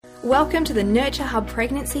Welcome to the Nurture Hub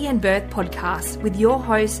Pregnancy and Birth Podcast with your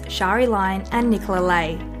hosts Shari Lyon and Nicola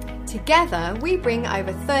Lay. Together, we bring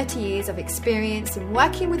over 30 years of experience in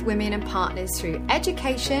working with women and partners through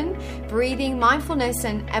education, breathing, mindfulness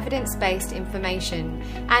and evidence-based information,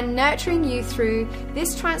 and nurturing you through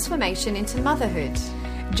this transformation into motherhood.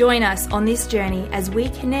 Join us on this journey as we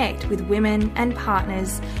connect with women and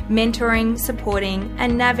partners, mentoring, supporting,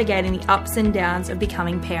 and navigating the ups and downs of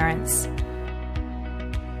becoming parents.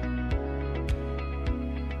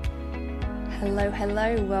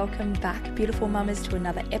 Hello, welcome back, beautiful mamas, to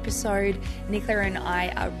another episode. Nicola and I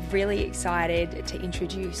are really excited to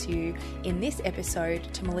introduce you in this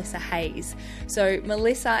episode to Melissa Hayes. So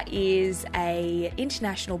Melissa is an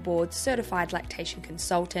international board certified lactation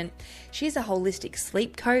consultant. She's a holistic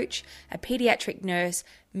sleep coach, a pediatric nurse,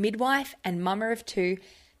 midwife and mama of two,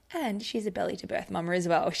 and she's a belly to birth mama as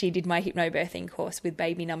well. She did my hypnobirthing course with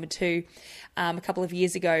baby number 2 a couple of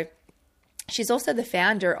years ago. She's also the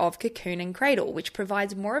founder of Cocoon and Cradle, which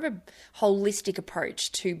provides more of a holistic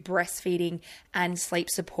approach to breastfeeding and sleep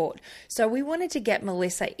support. So we wanted to get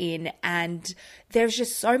Melissa in, and there's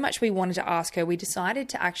just so much we wanted to ask her. We decided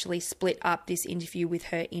to actually split up this interview with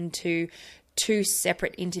her into 2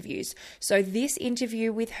 separate interviews. So this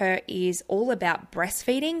interview with her is all about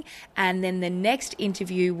breastfeeding, and then the next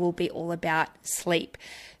interview will be all about sleep.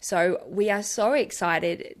 So we are so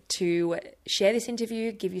excited to share this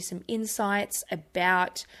interview, give you some insights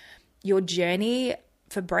about your journey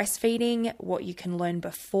for breastfeeding, what you can learn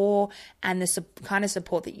before, and the kind of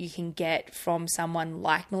support that you can get from someone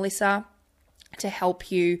like Melissa to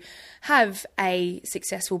help you have a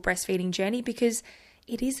successful breastfeeding journey, because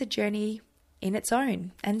it is a journey in its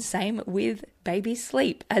own, and same with baby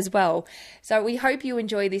sleep as well. So we hope you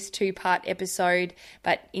enjoy this 2-part episode,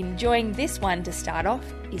 but enjoying this one to start off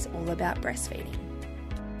is all about breastfeeding.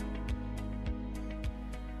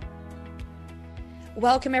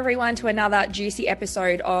 Welcome everyone to another juicy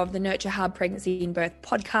episode of the Nurture Hub Pregnancy and Birth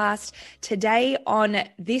Podcast. Today on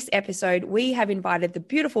this episode, we have invited the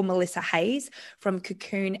beautiful Melissa Hayes from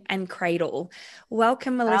Cocoon and Cradle.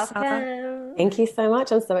 Welcome, Melissa. Welcome. Thank you so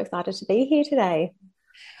much. I'm so excited to be here today.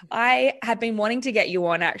 I have been wanting to get you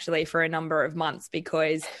on actually for a number of months,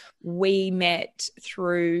 because we met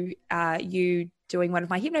through you doing one of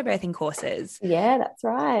my hypnobirthing courses. Yeah, that's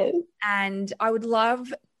right. And I would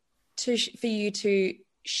love for you to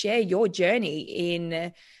share your journey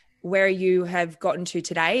in where you have gotten to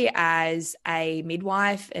today as a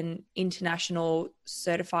midwife and international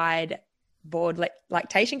certified board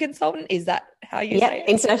lactation consultant. Is that how you say it?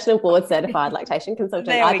 International board certified lactation consultant.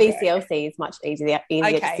 IBCLC is much easier to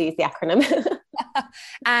use the acronym.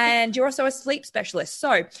 And you're also a sleep specialist.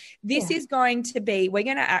 So this is going to be, we're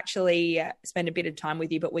going to actually spend a bit of time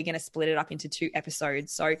with you, but we're going to split it up into 2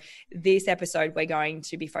 episodes. So this episode, we're going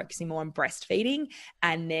to be focusing more on breastfeeding,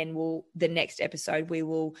 and then the next episode, we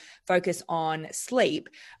will focus on sleep.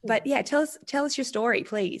 But tell us your story,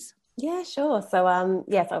 please. Yeah, sure. So,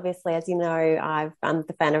 yes, obviously, as you know, I'm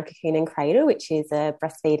the founder of Cocoon and Cradle, which is a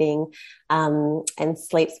breastfeeding and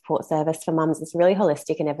sleep support service for mums. It's really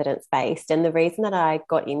holistic and evidence-based. And the reason that I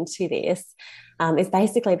got into this is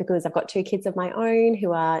basically because I've got 2 kids of my own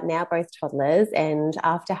who are now both toddlers. And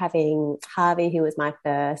after having Harvey, who was my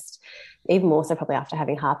first, even more so probably after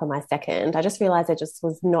having Harper, my second, I just realised there just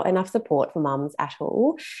was not enough support for mums at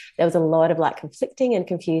all. There was a lot of conflicting and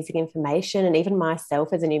confusing information, and even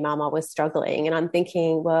myself as a new mum, I was struggling. And I'm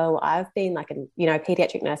thinking, well, I've been a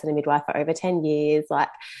paediatric nurse and a midwife for over 10 years.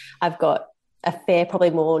 I've got a fair,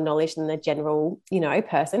 probably more knowledge than the general,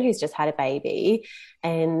 person who's just had a baby.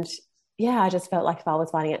 And I just felt like if I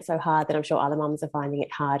was finding it so hard, then I'm sure other mums are finding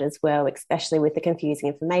it hard as well, especially with the confusing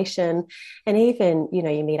information. And even, you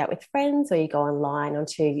meet up with friends, or you go online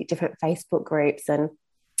onto different Facebook groups, and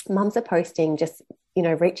mums are posting just,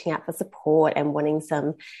 reaching out for support and wanting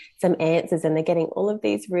some answers, and they're getting all of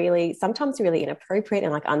these sometimes really inappropriate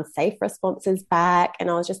and unsafe responses back. And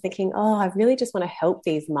I was just thinking, I really just want to help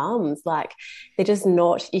these mums. They're just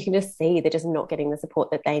not, you can just see they're just not getting the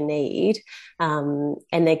support that they need. And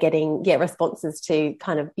they're getting, responses to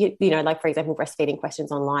kind of, for example, breastfeeding questions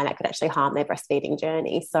online that could actually harm their breastfeeding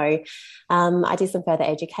journey. So I did some further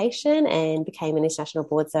education and became an international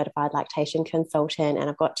board certified lactation consultant. And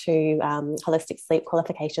I've got 2 holistic sleep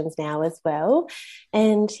qualifications now as well.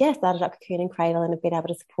 And started up Cocoon and Cradle, and have been able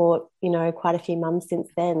to support, quite a few mums since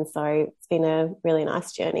then. So it's been a really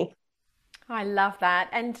nice journey. I love that.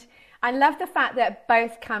 And I love the fact that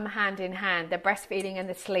both come hand in hand. The breastfeeding and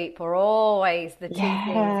the sleep are always the 2 things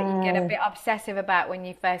that you get a bit obsessive about when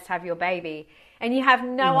you first have your baby. And you have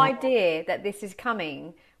no idea that this is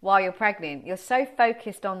coming while you're pregnant. You're so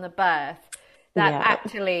focused on the birth that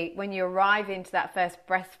actually, when you arrive into that first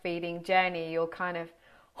breastfeeding journey, you're kind of,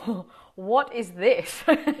 what is this?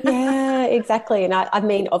 Yeah, exactly. And I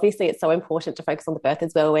mean, obviously it's so important to focus on the birth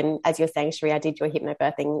as well. And as you're saying, Sheree, I did your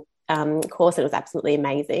hypnobirthing course. It was absolutely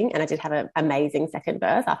amazing. And I did have an amazing second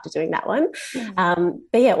birth after doing that one.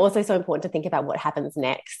 But yeah, also so important to think about what happens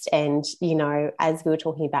next. And, you know, as we were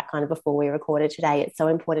talking about kind of before we recorded today, it's so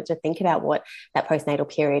important to think about what that postnatal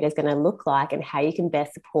period is going to look like and how you can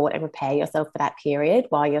best support and prepare yourself for that period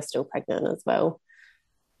while you're still pregnant as well.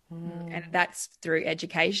 And that's through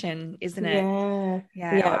education, isn't it?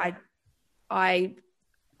 Yeah.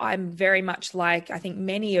 I'm very much like, I think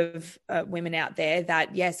many of women out there,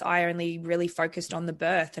 that yes, I only really focused on the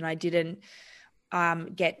birth, and I didn't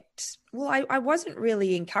I wasn't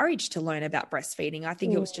really encouraged to learn about breastfeeding. I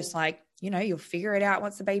think it was just like, you know, you'll figure it out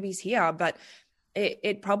once the baby's here. But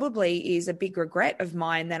it probably is a big regret of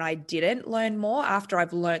mine that I didn't learn more after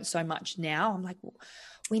I've learned so much now. I'm like, well,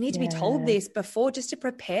 we need to be told this before, just to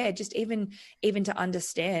prepare, just even to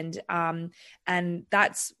understand. And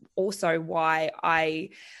that's also why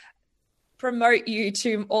I promote you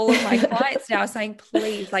to all of my clients now, saying,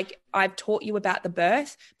 please, like, I've taught you about the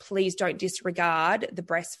birth. Please don't disregard the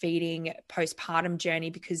breastfeeding postpartum journey,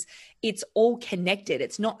 because it's all connected.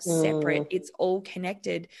 It's not separate. It's all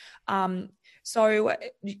connected. So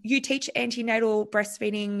you teach antenatal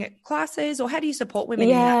breastfeeding classes, or how do you support women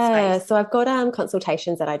in that space? So I've got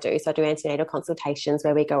consultations that I do. So I do antenatal consultations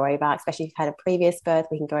where we go over, especially if you've had a previous birth,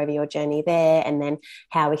 we can go over your journey there, and then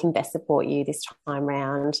how we can best support you this time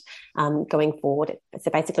round going forward.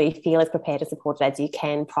 So basically you feel as prepared and supported as you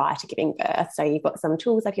can prior to giving birth. So you've got some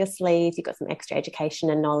tools up your sleeves, you've got some extra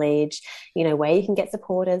education and knowledge, you know, where you can get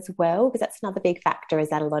support as well, because that's another big factor, is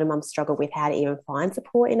that a lot of mums struggle with how to even find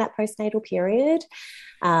support in that postnatal period.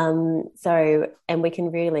 And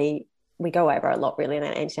we go over a lot really in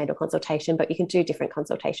an antenatal consultation, but you can do different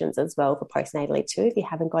consultations as well for postnatally too, if you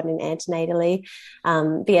haven't gotten an antenatally.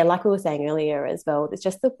 But yeah, like we were saying earlier as well, it's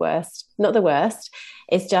just not the worst.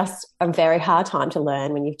 It's just a very hard time to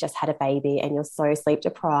learn when you've just had a baby and you're so sleep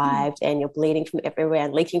deprived and you're bleeding from everywhere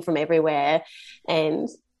and leaking from everywhere. And,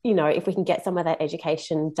 you know, if we can get some of that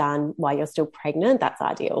education done while you're still pregnant, that's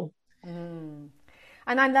ideal.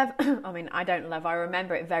 And I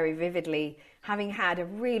remember it very vividly, having had a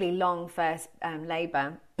really long first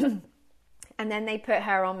labour. And then they put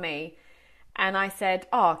her on me. And I said,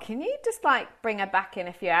 oh, can you just like bring her back in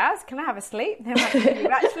a few hours? Can I have a sleep? They're like, you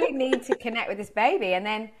actually need to connect with this baby. And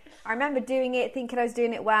then I remember doing it, thinking I was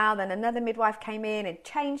doing it well. Then another midwife came in and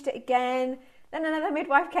changed it again. Then another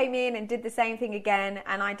midwife came in and did the same thing again.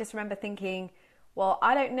 And I just remember thinking, well,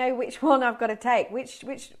 I don't know which one I've got to take. Which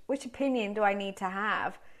opinion do I need to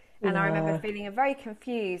have? And I remember feeling very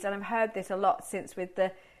confused. And I've heard this a lot since with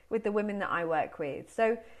the women that I work with.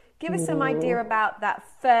 So give us some idea about that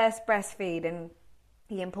first breastfeed and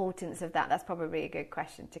the importance of that. That's probably a good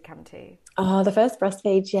question to come to. Oh, the first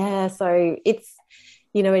breastfeed, yeah. So it's,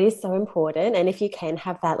 you know, it is so important. And if you can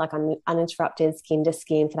have that like uninterrupted skin to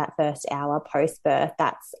skin for that first hour post-birth,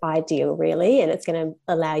 that's ideal really. And it's going to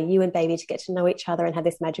allow you and baby to get to know each other and have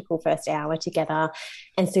this magical first hour together,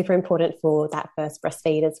 and super important for that first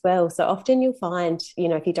breastfeed as well. So often you'll find, you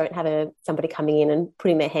know, if you don't have somebody coming in and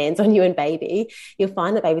putting their hands on you and baby, you'll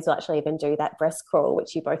find that babies will actually even do that breast crawl,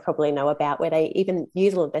 which you both probably know about, where they even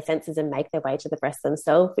use all of their senses and make their way to the breast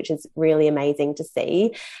themselves, which is really amazing to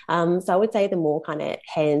see. So I would say the more kind of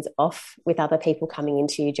hands off with other people coming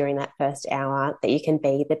into you during that first hour that you can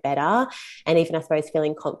be, the better. And even, I suppose,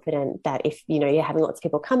 feeling confident that if, you know, you're having lots of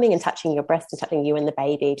people coming and touching your breast and touching you and the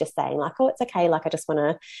baby, just saying like, oh, it's okay, like I just want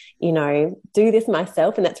to, you know, do this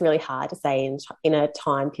myself. And that's really hard to say in a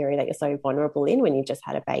time period that you're so vulnerable in when you've just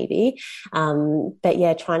had a baby. But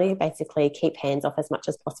yeah, trying to basically keep hands off as much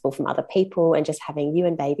as possible from other people and just having you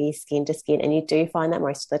and baby skin to skin. And you do find that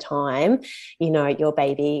most of the time, you know, your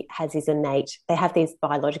baby has these they have these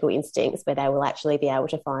biological instincts where they will actually be able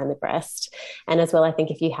to find the breast. And as well, I think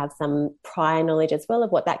if you have some prior knowledge as well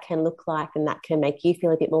of what that can look like, and that can make you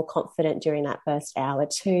feel a bit more confident during that first hour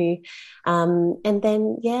too. And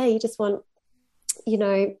then, yeah, you just want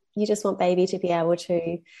baby to be able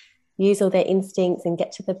to use all their instincts and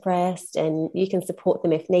get to the breast, and you can support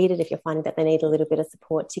them if needed, if you're finding that they need a little bit of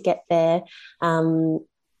support to get there.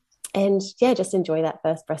 And yeah, just enjoy that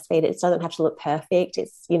first breastfeed. It doesn't have to look perfect.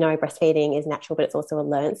 It's, you know, breastfeeding is natural, but it's also a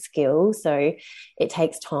learned skill. So it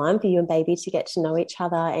takes time for you and baby to get to know each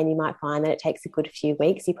other. And you might find that it takes a good few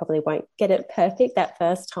weeks. You probably won't get it perfect that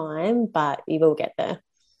first time, but you will get there.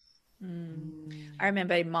 I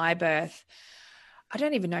remember in my birth, I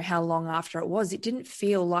don't even know how long after it was. It didn't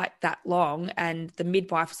feel like that long. And the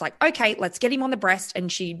midwife was like, okay, let's get him on the breast.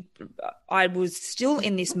 And I was still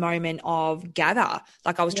in this moment of gather.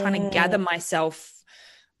 Like I was trying to gather myself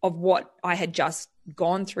of what I had just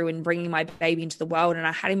gone through and bringing my baby into the world. And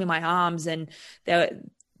I had him in my arms, and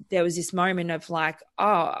there was this moment of like,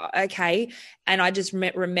 oh, okay. And I just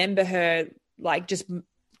remember her like just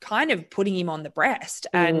kind of putting him on the breast.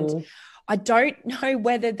 And I don't know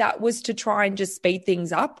whether that was to try and just speed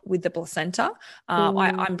things up with the placenta.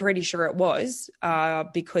 I'm pretty sure it was,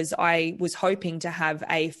 because I was hoping to have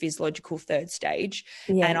a physiological third stage.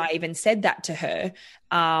 Yeah. And I even said that to her.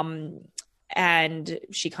 And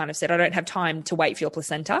she kind of said, I don't have time to wait for your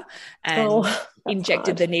placenta, and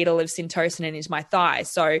injected the needle of Syntocinon into my thigh.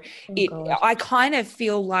 So I kind of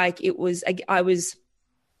feel like I was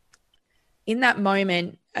in that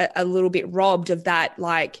moment a little bit robbed of that,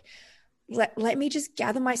 like, let me just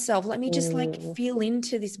gather myself. Let me just like feel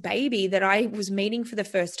into this baby that I was meeting for the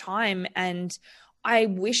first time. And I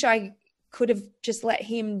wish I could have just let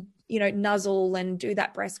him, nuzzle and do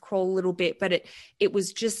that breast crawl a little bit, but it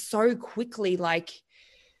was just so quickly like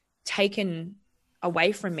taken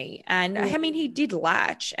away from me. And I mean, he did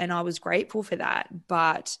latch, and I was grateful for that,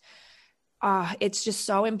 but it's just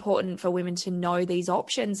so important for women to know these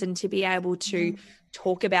options and to be able to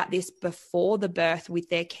talk about this before the birth with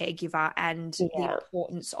their caregiver, and the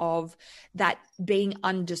importance of that being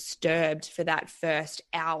undisturbed for that first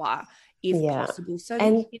hour if possible. So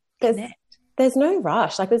and there's no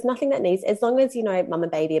rush. Like there's nothing that needs, as long as, mum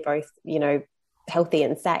and baby are both, healthy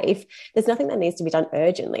and safe, there's nothing that needs to be done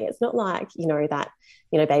urgently. It's not like, that,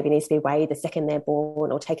 baby needs to be weighed the second they're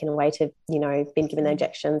born or taken away to, been given their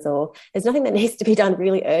injections, or there's nothing that needs to be done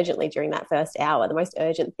really urgently during that first hour. The most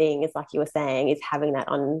urgent thing is, like you were saying, is having that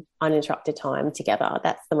uninterrupted time together.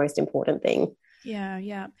 That's the most important thing. Yeah.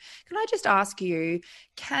 Can I just ask you,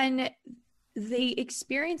 can the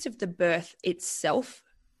experience of the birth itself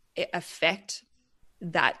affect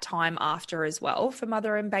that time after as well for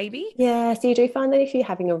mother and baby? Yeah, so you do find that if you're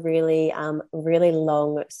having a really, really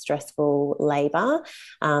long, stressful labour,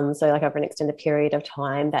 so like over an extended period of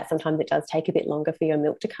time, that sometimes it does take a bit longer for your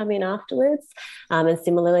milk to come in afterwards. And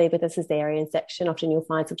similarly with a cesarean section, often you'll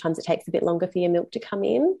find sometimes it takes a bit longer for your milk to come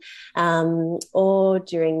in, or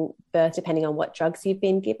during birth, depending on what drugs you've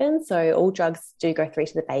been given. So all drugs do go through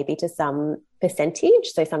to the baby to some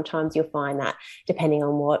percentage. So sometimes you'll find that depending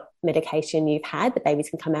on what medication you've had, the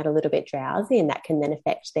babies can come out a little bit drowsy, and that can then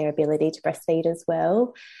affect their ability to breastfeed as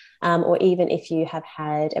well. Or even if you have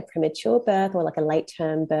had a premature birth or like a late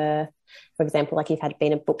term birth, for example, like you've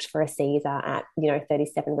been booked for a Caesar at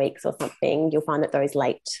 37 weeks or something, you'll find that those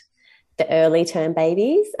the early term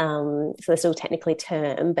babies, so they're still technically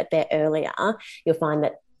term, but they're earlier, you'll find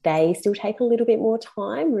that they still take a little bit more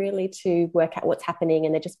time really to work out what's happening,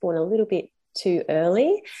 and they're just born a little bit too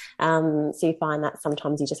early. So you find that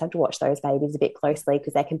sometimes you just have to watch those babies a bit closely,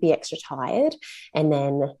 because they can be extra tired, and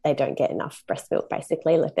then they don't get enough breast milk,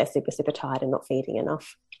 basically, like they're super, super tired and not feeding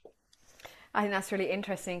enough. I think that's really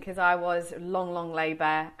interesting, because I was long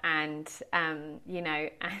labour, and and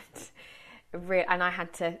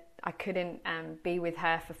I couldn't be with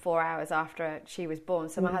her for 4 hours after she was born.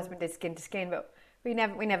 So my husband did skin to skin, but we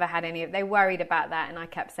never had any of. They worried about that, and I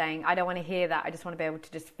kept saying, I don't want to hear that. I just want to be able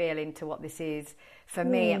to just feel into what this is. For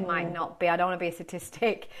me, it might not be. I don't want to be a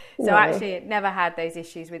statistic. So actually, never had those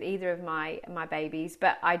issues with either of my babies.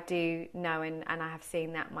 But I do know, and I have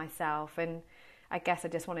seen that myself. And I guess I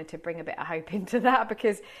just wanted to bring a bit of hope into that,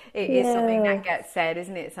 because it is something that gets said,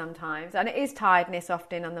 isn't it, sometimes? And it is tiredness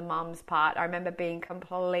often on the mum's part. I remember being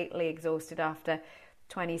completely exhausted after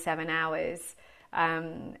 27 hours.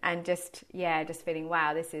 And just feeling,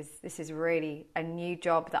 wow, this is really a new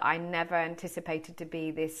job that I never anticipated to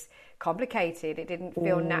be this complicated. It didn't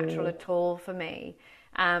feel natural at all for me.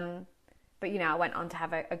 But I went on to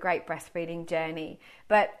have a great breastfeeding journey.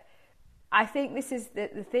 But I think this is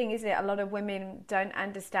the thing, isn't it? A lot of women don't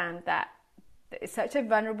understand that it's such a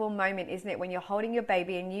vulnerable moment, isn't it? When you're holding your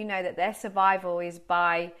baby and you know that their survival is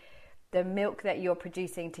by the milk that you're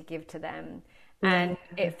producing to give to them. And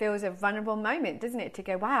it feels a vulnerable moment, doesn't it? To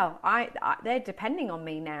go, wow, they're depending on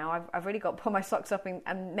me now. I've really got to pull my socks off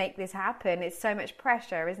and make this happen. It's so much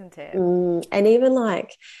pressure, isn't it? And even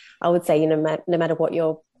like, I would say, no matter what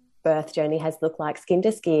your birth journey has looked like skin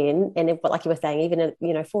to skin. And if, like you were saying,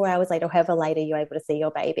 even, 4 hours later or however later you're able to see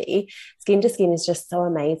your baby, skin to skin is just so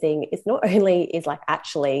amazing. It's not only is like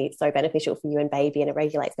actually so beneficial for you and baby, and it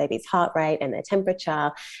regulates baby's heart rate and their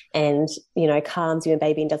temperature and, calms you and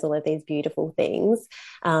baby and does all of these beautiful things.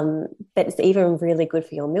 But it's even really good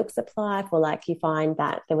for your milk supply. For like, you find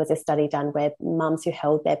that there was a study done where mums who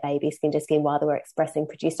held their baby skin to skin while they were expressing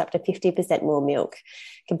produced up to 50% more milk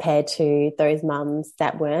compared to those mums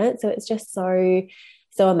that weren't. So it's just so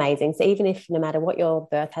amazing. So even if no matter what your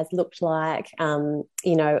birth has looked like,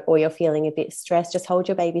 or you're feeling a bit stressed, just hold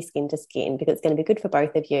your baby skin to skin, because it's going to be good for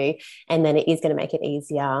both of you. And then it is going to make it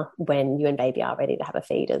easier when you and baby are ready to have a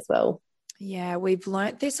feed as well. Yeah, we've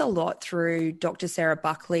learnt this a lot through Dr. Sarah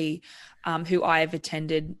Buckley, who I've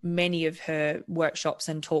attended many of her workshops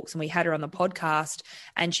and talks, and we had her on the podcast,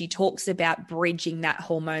 and she talks about bridging that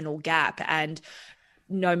hormonal gap. And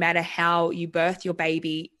no matter how you birth your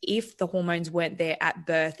baby, if the hormones weren't there at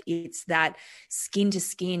birth, it's that skin to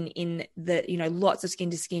skin in the, lots of skin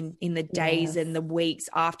to skin in the days and the weeks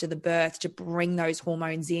after the birth to bring those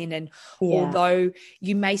hormones in. And although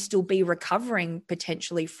you may still be recovering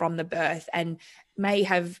potentially from the birth and may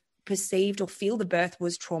have perceived or feel the birth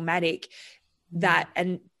was traumatic,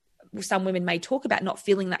 and some women may talk about not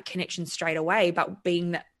feeling that connection straight away, but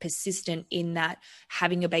being that persistent in that,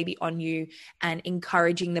 having a baby on you and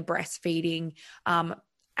encouraging the breastfeeding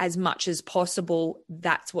as much as possible,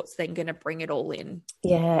 that's what's then going to bring it all in.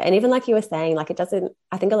 Yeah. And even like you were saying, like I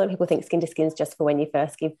think a lot of people think skin to skin is just for when you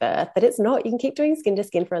first give birth, but it's not. You can keep doing skin to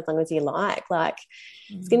skin for as long as you like. Like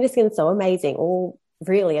skin to skin is so amazing.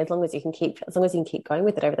 Really, as long as you can keep going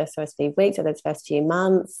with it over those first few weeks or those first few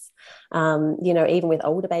months, even with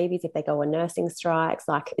older babies, if they go on nursing strikes,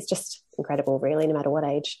 like it's just incredible, really, no matter what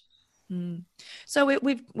age. So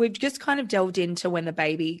we've just kind of delved into when the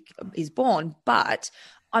baby is born, but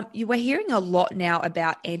we're hearing a lot now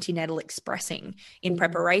about antenatal expressing in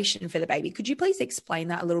preparation for the baby. Could you please explain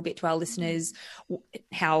that a little bit to our listeners,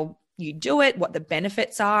 how you do it, what the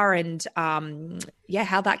benefits are, and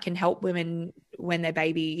how that can help women when their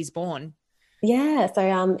baby is born? Yeah, so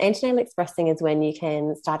antenatal expressing is when you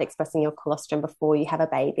can start expressing your colostrum before you have a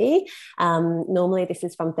baby. Normally this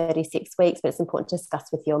is from 36 weeks, but it's important to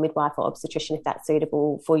discuss with your midwife or obstetrician if that's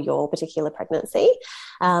suitable for your particular pregnancy.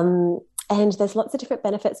 And there's lots of different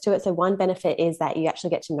benefits to it. So one benefit is that you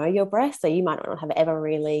actually get to know your breast. So you might not have ever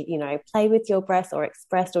really, played with your breast or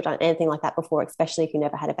expressed or done anything like that before, especially if you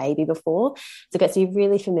never had a baby before. So it gets you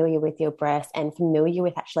really familiar with your breast and familiar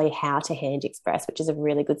with actually how to hand express, which is a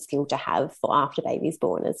really good skill to have for after baby's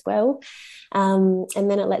born as well. And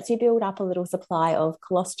then it lets you build up a little supply of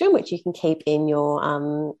colostrum, which you can keep in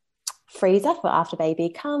your freezer for after baby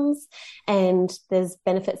comes. And there's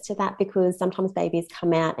benefits to that because sometimes babies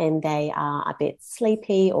come out and they are a bit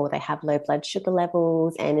sleepy or they have low blood sugar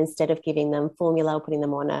levels, and instead of giving them formula or putting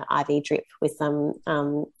them on an IV drip with some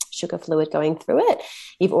sugar fluid going through it,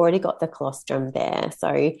 you've already got the colostrum there. So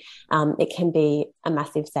it can be a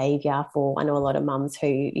massive saviour for, I know a lot of mums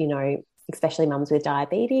who, especially mums with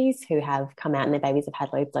diabetes who have come out and their babies have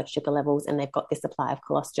had low blood sugar levels, and they've got this supply of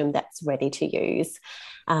colostrum that's ready to use.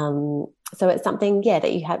 So it's something,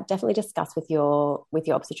 that you have definitely discuss with your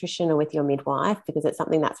obstetrician or with your midwife, because it's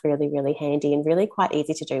something that's really, really handy and really quite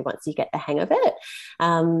easy to do once you get the hang of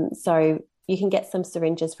it. So you can get some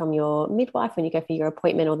syringes from your midwife when you go for your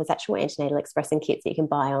appointment, or there's actual antenatal expressing kits that you can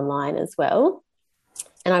buy online as well.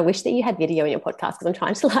 And I wish that you had video in your podcast, because I'm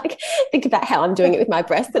trying to think about how I'm doing it with my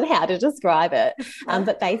breasts and how to describe it.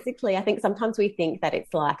 But basically, I think sometimes we think that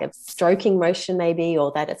it's like a stroking motion maybe,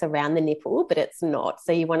 or that it's around the nipple, but it's not.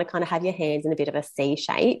 So you want to kind of have your hands in a bit of a C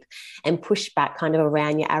shape and push back kind of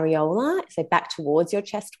around your areola, so back towards your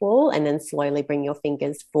chest wall, and then slowly bring your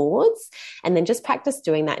fingers forwards. And then just practice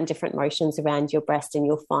doing that in different motions around your breast, and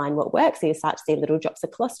you'll find what works. So you start to see little drops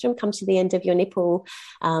of colostrum come to the end of your nipple,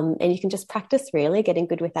 and you can just practice really getting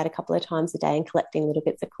good with that a couple of times a day and collecting little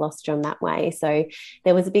bits of colostrum that way. So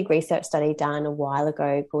there was a big research study done a while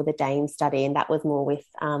ago called the DAME study, and that was more with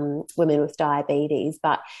women with diabetes,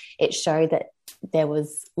 but it showed that there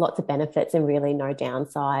was lots of benefits and really no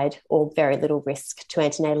downside or very little risk to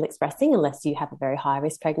antenatal expressing unless you have a very high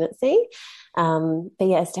risk pregnancy. But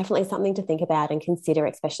it's definitely something to think about and consider,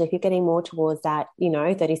 especially if you're getting more towards that,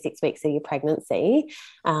 36 weeks of your pregnancy,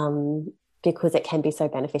 because it can be so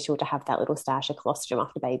beneficial to have that little stash of colostrum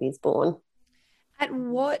after baby's born. At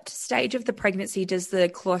what stage of the pregnancy does the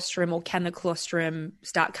colostrum, or can the colostrum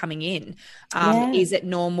start coming in? Is it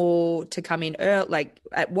normal to come in early? Like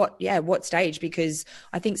at what stage? Because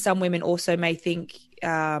I think some women also may think,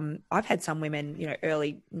 I've had some women,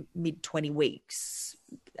 early mid 20 weeks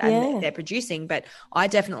and they're producing, but I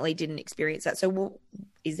definitely didn't experience that. So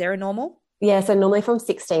is there a normal? Yeah, so normally from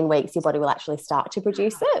 16 weeks, your body will actually start to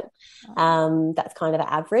produce it. That's kind of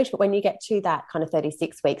the average. But when you get to that kind of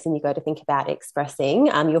 36 weeks and you go to think about expressing,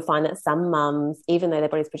 you'll find that some mums, even though their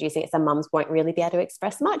body's producing it, some mums won't really be able to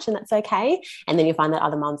express much, and that's okay. And then you'll find that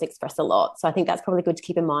other mums express a lot. So I think that's probably good to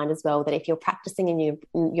keep in mind as well, that if you're practicing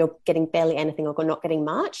and you're getting barely anything or not getting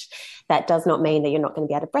much, that does not mean that you're not going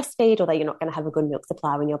to be able to breastfeed or that you're not going to have a good milk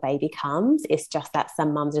supply when your baby comes. It's just that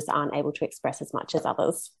some mums just aren't able to express as much as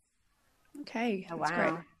others. Okay, that's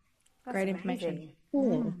great. That's great information.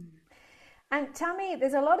 Yeah. And tell me,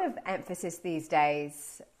 there's a lot of emphasis these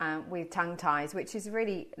days with tongue ties, which is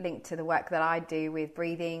really linked to the work that I do with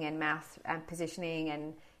breathing and mouth and positioning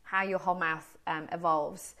and how your whole mouth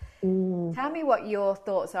evolves. Tell me what your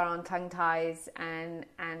thoughts are on tongue ties and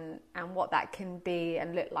what that can be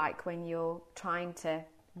and look like when you're trying to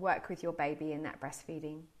work with your baby in that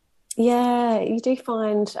breastfeeding. Yeah, you do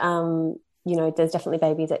find there's definitely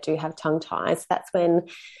babies that do have tongue ties. That's when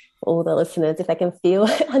all the listeners, if they can feel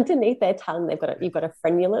underneath their tongue, you've got a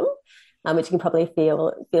frenulum, which you can probably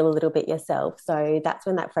feel a little bit yourself. So that's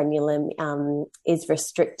when that frenulum is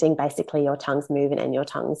restricting basically your tongue's movement and your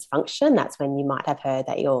tongue's function. That's when you might have heard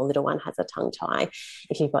that your little one has a tongue tie,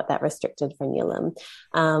 if you've got that restricted frenulum.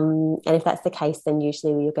 And if that's the case, then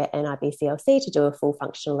usually you'll get an IBCLC to do a full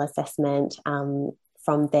functional assessment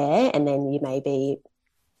from there, and then you may be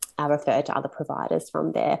referred to other providers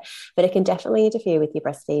from there. But it can definitely interfere with your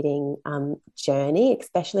breastfeeding journey,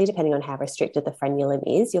 especially depending on how restricted the frenulum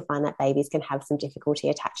is. You'll find that babies can have some difficulty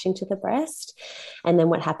attaching to the breast. And then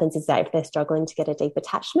what happens is that if they're struggling to get a deep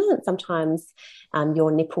attachment, sometimes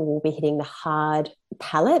your nipple will be hitting the hard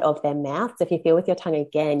palate of their mouth. So if you feel with your tongue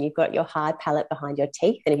again, you've got your hard palate behind your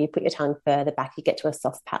teeth, and if you put your tongue further back, you get to a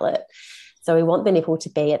soft palate. So we want the nipple to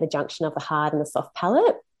be at the junction of the hard and the soft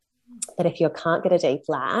palate. But if you can't get a deep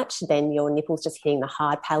latch, then your nipple's just hitting the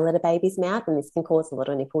hard palate of a baby's mouth, and this can cause a lot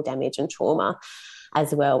of nipple damage and trauma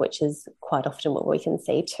as well, which is quite often what we can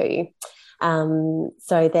see too.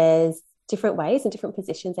 So there's different ways and different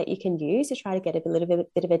positions that you can use to try to get a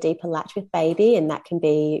bit of a deeper latch with baby, and that can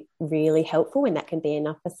be really helpful, and that can be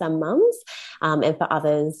enough for some mums. And for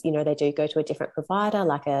others, they do go to a different provider,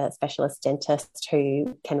 like a specialist dentist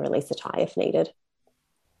who can release the tie if needed.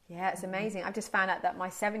 Yeah, it's amazing. I've just found out that my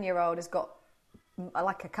 7-year-old has got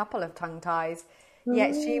like a couple of tongue ties.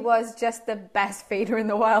 Yet she was just the best feeder in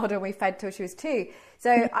the world, and we fed till she was 2.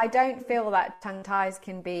 So I don't feel that tongue ties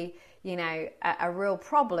can be, a real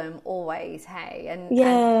problem always. Hey,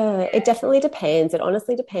 it definitely depends. It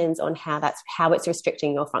honestly depends on how it's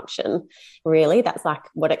restricting your function. Really, that's like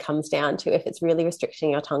what it comes down to. If it's really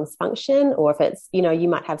restricting your tongue's function, or if it's, you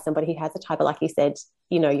might have somebody who has a tie, but like you said,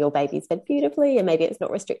 your baby's fed beautifully, and maybe it's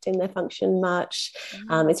not restricting their function much.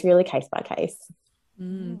 It's really case by case.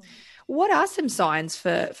 What are some signs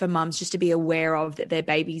for mums just to be aware of that their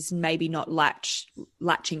baby's maybe not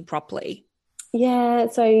latching properly? Yeah,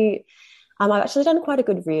 so I've actually done quite a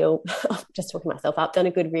good reel. I'm just talking myself up. Done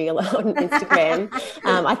a good reel on Instagram.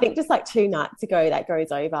 I think just like 2 nights ago that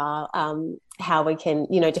goes over how we can,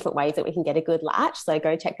 different ways that we can get a good latch. So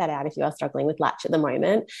go check that out if you are struggling with latch at the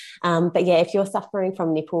moment. But yeah, if you're suffering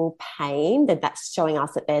from nipple pain, then that's showing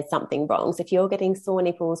us that there's something wrong. So if you're getting sore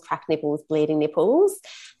nipples, cracked nipples, bleeding nipples,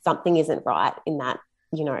 something isn't right in that,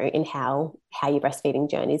 in how your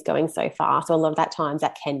breastfeeding journey is going so far. So a lot of that times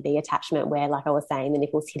that can be attachment where, like I was saying, the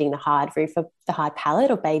nipple's hitting the hard roof of the hard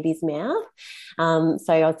palate of baby's mouth.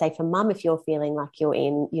 So I would say for mum, if you're feeling like you're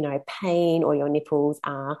in, pain, or your nipples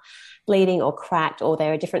are bleeding or cracked, or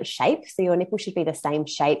they're a different shape. So your nipple should be the same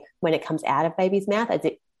shape when it comes out of baby's mouth as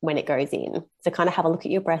it when it goes in. So kind of have a look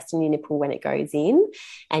at your breast and your nipple when it goes in,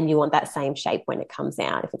 and you want that same shape when it comes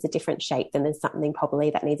out. If it's a different shape, then there's something probably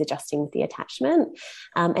that needs adjusting with the attachment.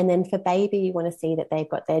 And then for baby, you want to see that they've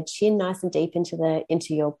got their chin nice and deep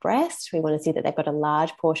into your breast. We want to see that they've got a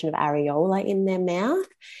large portion of areola in their mouth,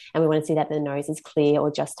 and we want to see that the nose is clear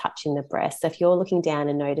or just touching the breast. So if you're looking down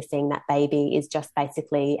and noticing that baby is just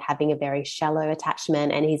basically having a very shallow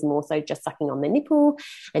attachment, and he's more so just sucking on the nipple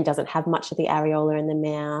and doesn't have much of the areola in the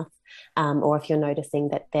mouth, or if you're noticing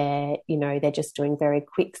that they're just doing very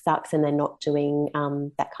quick sucks and they're not doing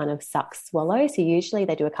that kind of suck swallow. So usually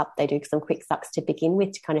they do some quick sucks to begin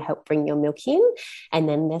with to kind of help bring your milk in, and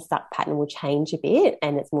then their suck pattern will change a bit,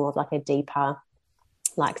 and it's more of like a deeper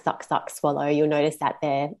like suck, swallow, you'll notice that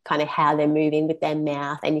they're kind of how they're moving with their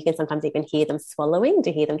mouth, and you can sometimes even hear them swallowing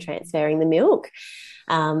to hear them transferring the milk.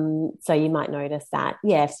 So you might notice that,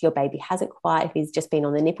 if your baby hasn't quite, if he's just been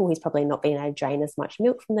on the nipple, he's probably not been able to drain as much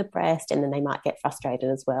milk from the breast, and then they might get frustrated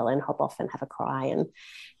as well and hop off and have a cry and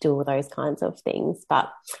do all those kinds of things.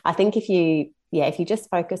 But I think if you just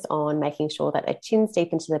focus on making sure that their chin's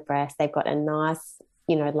deep into the breast, they've got a nice,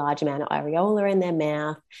 large amount of areola in their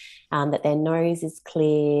mouth, that their nose is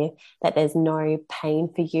clear, that there's no pain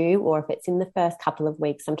for you, or if it's in the first couple of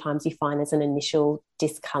weeks, sometimes you find there's an initial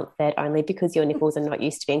discomfort only because your nipples are not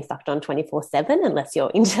used to being sucked on 24/7 unless you're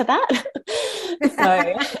into that.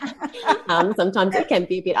 So sometimes it can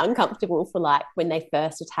be a bit uncomfortable for like when they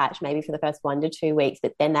first attach, maybe for the first 1 to 2 weeks,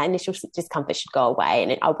 but then that initial discomfort should go away.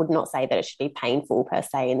 And I would not say that it should be painful per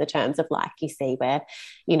se in the terms of like you see where,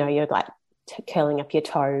 you're like curling up your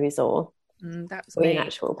toes or that's me. In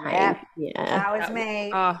actual pain. That was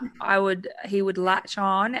me. He would latch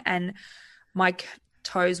on and my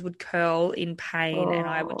toes would curl in pain and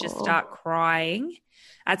I would just start crying.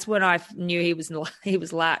 That's when I knew he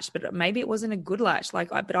was latched, but maybe it wasn't a good latch.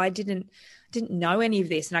 But I didn't know any of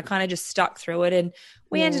this, and I kind of just stuck through it, and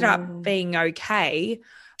we ended up being okay.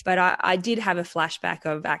 But I did have a flashback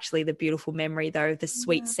of actually the beautiful memory, though, the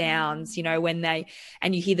sweet sounds, when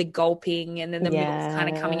and you hear the gulping and then the milk's kind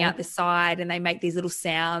of coming out the side and they make these little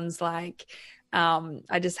sounds like,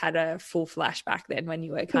 I just had a full flashback then when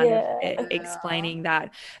you were kind of explaining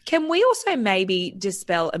that. Can we also maybe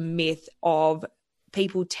dispel a myth of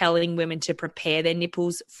people telling women to prepare their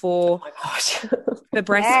nipples for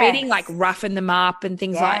breastfeeding, like roughen them up and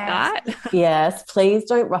things like that? Yes, please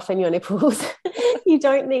don't roughen your nipples. You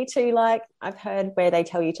don't need to, like, I've heard where they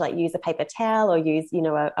tell you to like use a paper towel or use,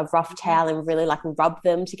 a rough towel and really like rub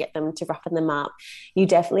them to get them to roughen them up. You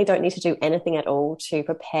definitely don't need to do anything at all to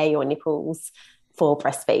prepare your nipples for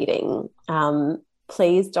breastfeeding.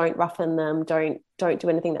 Please don't roughen them. Don't do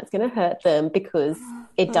anything that's going to hurt them because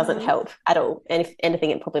it doesn't help at all. And if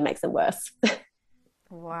anything, it probably makes them worse.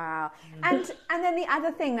 Wow. And then the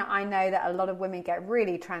other thing that I know that a lot of women get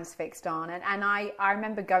really transfixed on, and I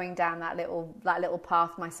remember going down that little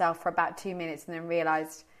path myself for about 2 minutes and then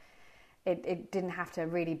realised it didn't have to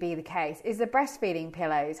really be the case, is the breastfeeding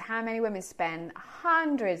pillows. How many women spend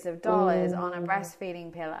hundreds of dollars on a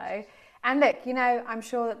breastfeeding pillow? And look, I'm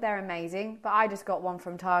sure that they're amazing, but I just got one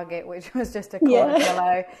from Target, which was just a cotton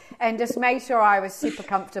pillow, and just made sure I was super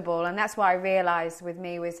comfortable. And that's what I realised with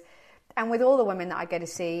me was, and with all the women that I get to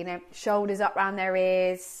see, shoulders up around their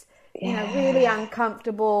ears, really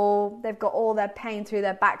uncomfortable. They've got all their pain through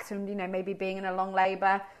their backs from, maybe being in a long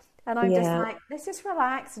labour. And I'm just like, let's just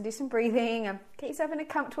relax and do some breathing and get yourself in a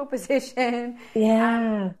comfortable position.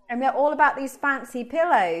 Yeah. And they're all about these fancy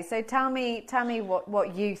pillows. So tell me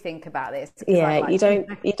what you think about this. Yeah, you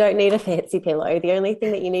don't need a fancy pillow. The only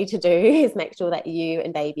thing that you need to do is make sure that you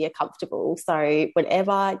and baby are comfortable. So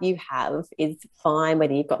whatever you have is fine,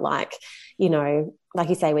 whether you've got like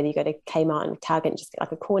you say, whether you go to Kmart and Target and just get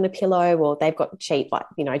like a corner pillow, or they've got cheap, like,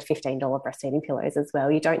 $15 breastfeeding pillows as well.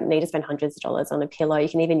 You don't need to spend hundreds of dollars on a pillow. You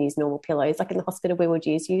can even use normal pillows. Like in the hospital, we would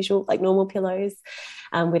use usual, like normal pillows.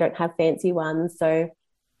 We don't have fancy ones. So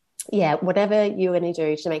yeah, whatever you're going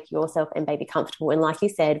to do to make yourself and baby comfortable. And like you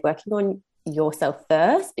said, working on yourself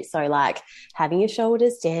first. So like having your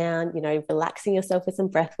shoulders down, relaxing yourself with some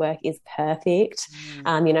breath work is perfect.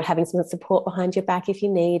 Having some support behind your back if you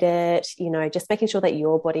need it, just making sure that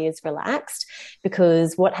your body is relaxed,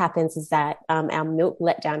 because what happens is that our milk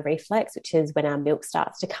letdown reflex, which is when our milk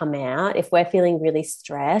starts to come out, if we're feeling really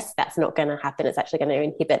stressed, that's not going to happen. It's actually going to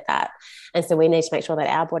inhibit that. And so we need to make sure that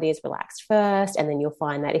our body is relaxed first, and then you'll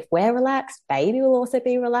find that if we're relaxed, baby will also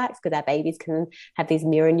be relaxed, because our babies can have these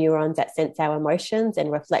mirror neurons that sense our emotions and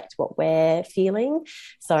reflect what we're feeling.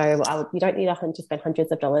 So you don't need to spend hundreds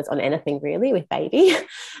of dollars on anything really with baby.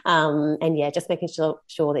 Just making sure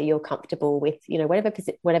that you're comfortable with,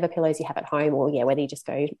 whatever pillows you have at home, or whether you just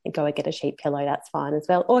go and get a cheap pillow, that's fine as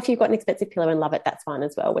well. Or if you've got an expensive pillow and love it, that's fine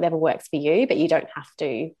as well. Whatever works for you, but you don't have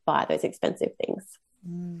to buy those expensive things.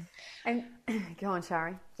 And go on,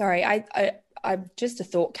 Shari. Sorry, I just a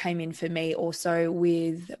thought came in for me also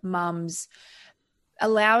with mums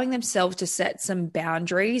allowing themselves to set some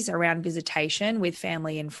boundaries around visitation with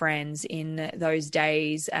family and friends in those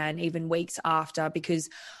days and even weeks after, because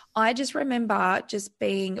I just remember just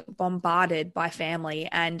being bombarded by family,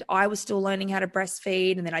 and I was still learning how to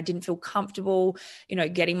breastfeed, and then I didn't feel comfortable,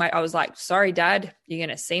 I was like, sorry, Dad, you're going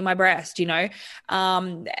to see my breast, I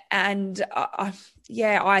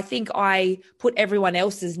think I put everyone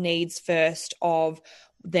else's needs first of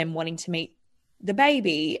them wanting to meet the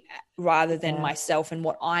baby rather than myself and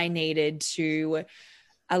what I needed to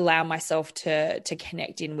allow myself to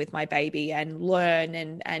connect in with my baby and learn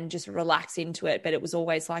and just relax into it. But it was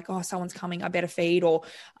always like, oh, someone's coming, I better feed, or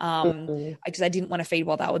because I didn't want to feed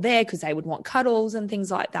while they were there because they would want cuddles and things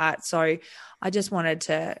like that. So I just wanted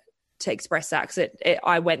to express that, because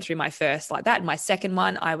I went through my first like that, and my second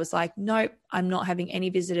one I was like, nope, I'm not having any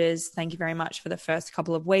visitors, thank you very much, for the first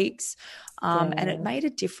couple of weeks. And it made a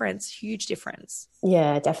difference, huge difference.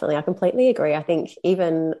 Yeah, definitely. I completely agree. I think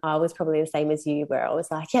even I was probably the same as you, where I was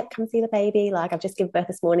like, yep, come see the baby, like I've just given birth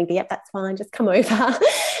this morning, but yep, that's fine, just come over.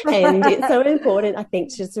 And it's so important, I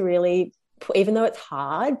think, just to really, even though it's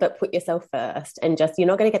hard, but put yourself first, and just, you're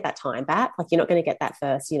not going to get that time back. Like, you're not going to get that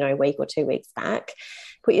first, week or 2 weeks back.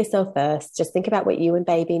 Put yourself first. Just think about what you and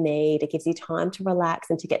baby need. It gives you time to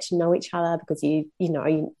relax and to get to know each other, because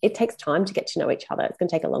it takes time to get to know each other. It's going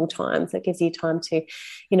to take a long time. So it gives you time to,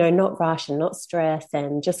 not rush and not stress,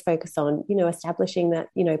 and just focus on, establishing that,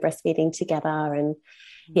 breastfeeding together. And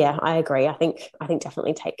yeah, I agree. I think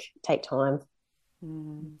definitely take time.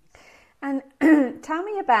 And tell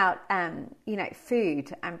me about,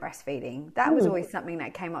 food and breastfeeding. That was always something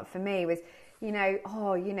that came up for me, was, you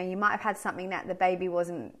might have had something that the baby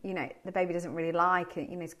the baby doesn't really like,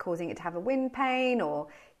 it's causing it to have a wind pain or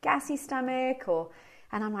gassy stomach,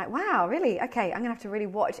 and I'm like, wow, really? Okay, I'm going to have to really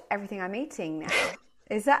watch everything I'm eating now.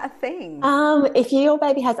 Is that a thing? If your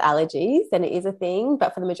baby has allergies, then it is a thing.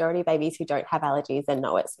 But for the majority of babies who don't have allergies, then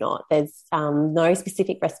no, it's not. There's no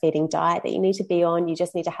specific breastfeeding diet that you need to be on. You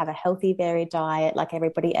just need to have a healthy, varied diet like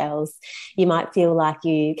everybody else. You might feel like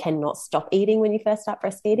you cannot stop eating when you first start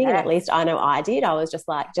breastfeeding. Yes. And at least I know I did. I was just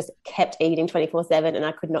kept eating 24/7, and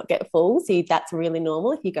I could not get full. So that's really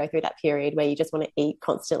normal if you go through that period where you just want to eat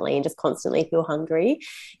constantly and just constantly feel hungry.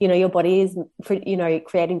 Your body is,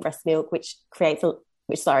 creating breast milk, which takes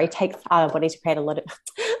our body to create a lot of,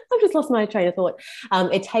 I've just lost my train of thought.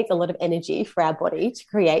 It takes a lot of energy for our body to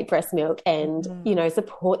create breast milk and,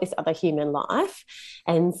 support this other human life.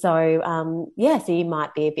 And so, so you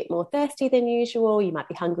might be a bit more thirsty than usual. You might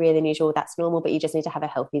be hungrier than usual. That's normal, but you just need to have a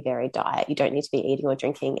healthy, varied diet. You don't need to be eating or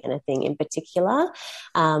drinking anything in particular,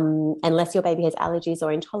 unless your baby has allergies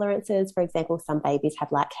or intolerances. For example, some babies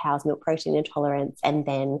have like cow's milk protein intolerance. And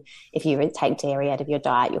then if you take dairy out of your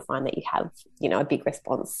diet, you'll find that you have, a big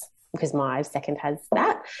response, because my second has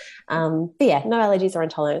that. But yeah, no allergies or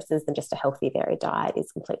intolerances, and just a healthy, varied diet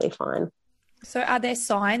is completely fine. So are there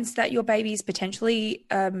signs that your baby is potentially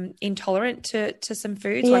intolerant to some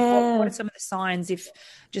foods? Yeah. Like what are some of the signs, if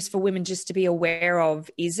just for women just to be aware of?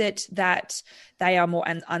 Is it that they are more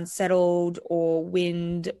unsettled, or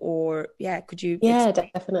wind, or could you? Yeah,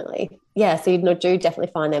 definitely. Yeah, so you do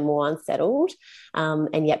definitely find them more unsettled,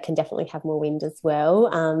 and yet can definitely have more wind as well.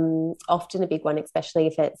 Often a big one, especially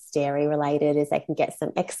if it's dairy related, is they can get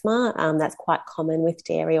some eczema. That's quite common with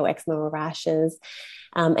dairy, or eczema or rashes.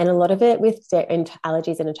 And a lot of it with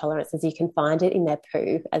allergies and intolerances, you can find it in their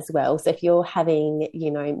poo as well. So if you're having,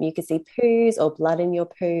 mucousy poos or blood in your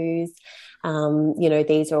poos,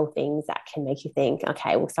 these are all things that can make you think,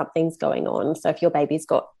 okay, well, something's going on. So if your baby's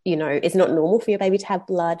got, it's not normal for your baby to have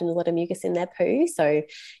blood and a lot of mucus in their poo. So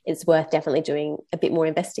it's worth definitely doing a bit more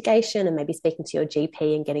investigation, and maybe speaking to your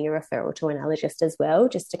GP and getting a referral to an allergist as well,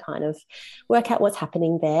 just to kind of work out what's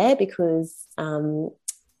happening there, because,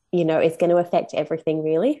 it's going to affect everything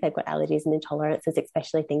really. They've got allergies and intolerances,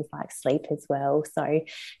 especially things like sleep as well. So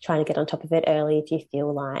trying to get on top of it early if you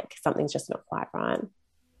feel like something's just not quite right.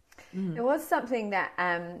 There was something that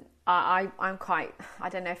I'm quite, I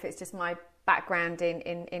don't know if it's just my background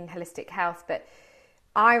in holistic health, but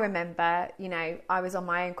I remember, I was on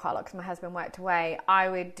my own quite a lot because my husband worked away. I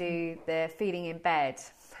would do the feeding in bed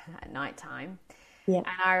at night time. Yeah. And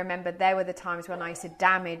I remember there were the times when I used to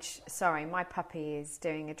damage, sorry, my puppy is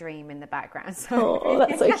doing a dream in the background. Oh,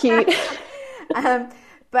 that's so cute.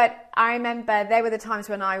 But I remember there were the times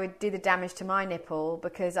when I would do the damage to my nipple,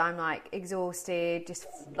 because I'm like exhausted, just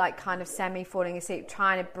like kind of semi falling asleep,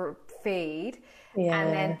 trying to feed,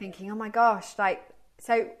 and then thinking, oh my gosh,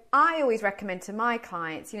 so I always recommend to my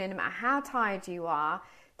clients, no matter how tired you are,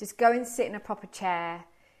 just go and sit in a proper chair,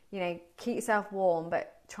 keep yourself warm,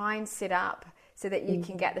 but try and sit up so that you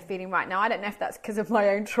can get the feeding right. Now, I don't know if that's because of my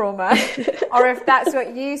own trauma or if that's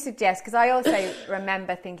what you suggest, because I also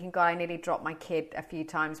remember thinking, God, I nearly dropped my kid a few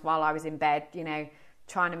times while I was in bed,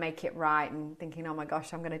 trying to make it right and thinking, oh my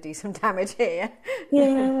gosh, I'm going to do some damage here.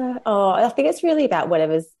 Yeah. Oh, I think it's really about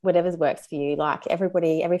whatever's works for you. Like every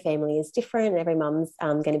family is different. Every mum's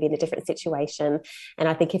going to be in a different situation. And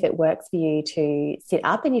I think if it works for you to sit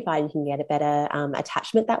up and you find you can get a better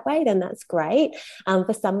attachment that way, then that's great.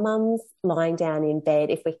 For some mums, lying down in bed,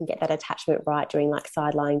 if we can get that attachment right, doing like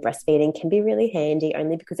side lying breastfeeding can be really handy,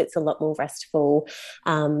 only because it's a lot more restful,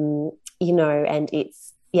 and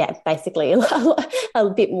it's, basically a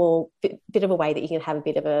bit of a way that you can have a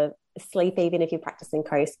bit of a sleep, even if you're practicing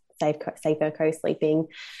safer co-sleeping.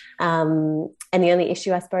 And the only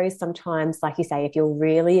issue, I suppose, sometimes, like you say, if you're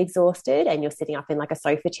really exhausted and you're sitting up in like a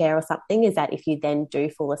sofa chair or something, is that if you then do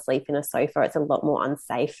fall asleep in a sofa, it's a lot more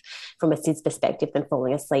unsafe from a SIDS perspective than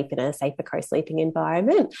falling asleep in a safer co-sleeping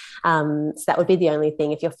environment. So that would be the only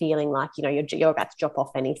thing. If you're feeling like, you're about to drop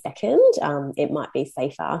off any second, it might be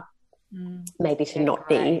safer maybe to not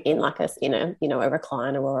be in like a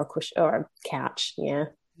recliner or a cushion or a couch.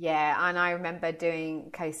 Yeah, and I remember doing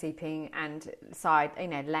co-sleeping and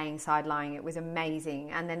laying side lying. It was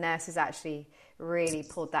amazing, and the nurses actually really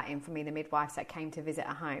pulled that in for me. The midwives that came to visit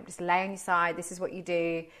at home, just lay on your side. This is what you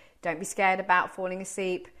do. Don't be scared about falling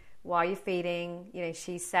asleep while you're feeding.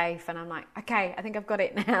 She's safe. And I'm like, okay, I think I've got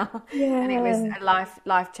it now. Yeah. And it was a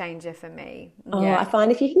life changer for me. Oh, yeah. I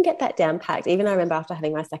find if you can get that down packed, even I remember after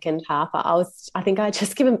having my second half, I think I had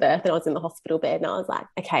just given birth and I was in the hospital bed and I was like,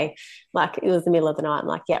 okay, like it was the middle of the night. I'm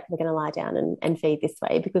like, we're going to lie down and feed this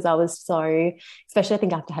way, because I was so, especially I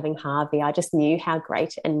think after having Harvey, I just knew how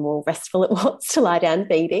great and more restful it was to lie down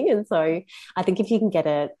feeding. And so I think if you can get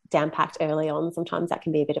it down packed early on, sometimes that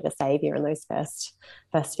can be a bit of a savior in those first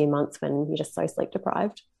few months when you're just so sleep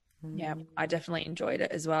deprived. Yeah, I definitely enjoyed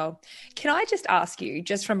it as well. Can I just ask you,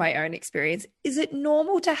 just from my own experience, is it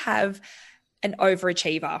normal to have an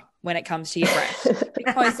overachiever when it comes to your breast?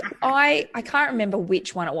 Because I can't remember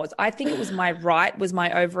which one it was. I think it was my right was my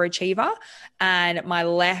overachiever and my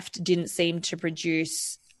left didn't seem to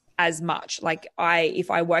produce as much. Like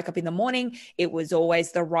if I woke up in the morning, it was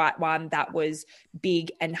always the right one that was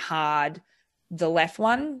big and hard. The left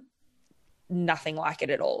one, nothing like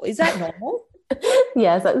it at all. Is that normal?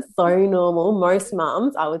 Yes, that's so normal. Most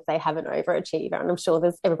mums, I would say, have an overachiever, and I'm sure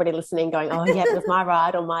there's everybody listening going, oh yeah, it was my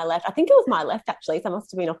right or my left. I think it was my left actually, so I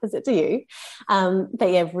must have been opposite to you.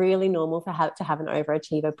 But yeah, really normal to have an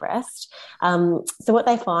overachiever breast. So what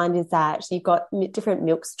they find is that you've got different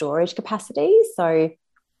milk storage capacities. So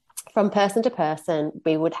from person to person,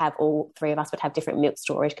 all three of us would have different milk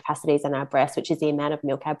storage capacities in our breast, which is the amount of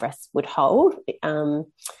milk our breasts would hold.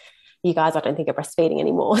 You guys, I don't think, are breastfeeding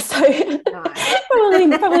anymore, so no.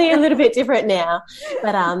 probably a little bit different now.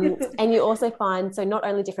 But and you also find, so not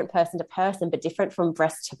only different person to person, but different from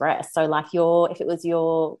breast to breast. So like if it was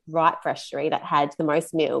your right breastry that had the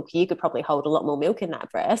most milk, you could probably hold a lot more milk in that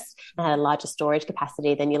breast and had a larger storage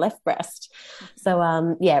capacity than your left breast. So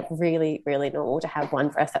really, really normal to have one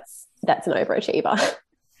breast that's an overachiever.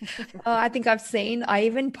 I think I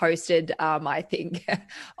even posted, I think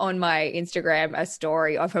on my Instagram, a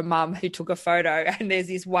story of her mum who took a photo, and there's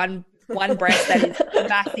this one breast that is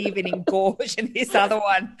massive and engorged and this other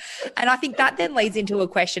one. And I think that then leads into a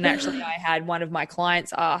question actually I had one of my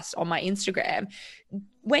clients asked on my Instagram.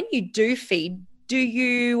 When you do feed, do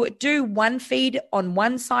you do one feed on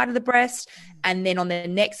one side of the breast and then on the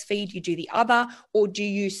next feed you do the other, or do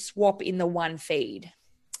you swap in the one feed?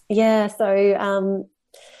 Yeah, so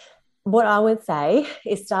what I would say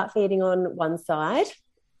is start feeding on one side.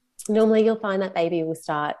 Normally you'll find that baby will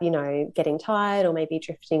start, getting tired or maybe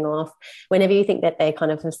drifting off. Whenever you think that they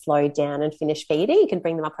kind of have slowed down and finished feeding, you can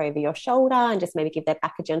bring them up over your shoulder and just maybe give their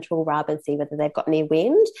back a gentle rub and see whether they've got any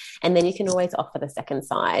wind. And then you can always offer the second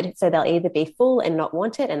side. So they'll either be full and not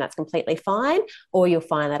want it, and that's completely fine, or you'll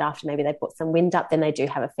find that after maybe they've put some wind up, then they do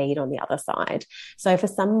have a feed on the other side. So for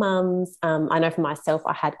some mums, I know for myself,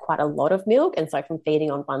 I had quite a lot of milk. And so from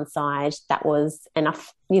feeding on one side, that was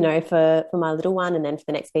enough, for my little one. And then for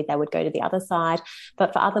the next feed, they would go to the other side.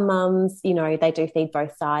 But for other mums, they do feed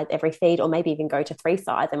both sides every feed, or maybe even go to three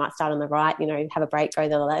sides. They might start on the right, have a break, go to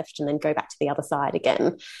the left, and then go back to the other side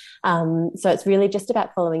again. So it's really just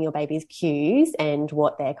about following your baby's cues and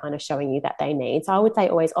what they're kind of showing you that they need. So I would say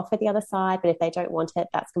always offer the other side, but if they don't want it,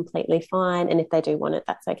 that's completely fine. And if they do want it,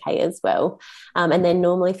 that's okay as well. And then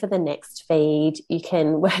normally for the next feed, you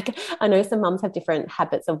can work. I know some mums have different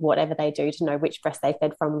habits of whatever they do to know which breast they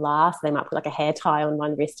fed from last. They might put like a hair tie on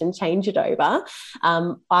one wrist and change it over.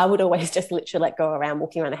 I would always just literally like go around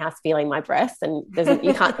walking around the house feeling my breasts, and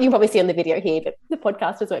you can probably see on the video here, but the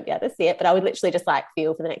podcasters won't be able to see it. But I would literally just like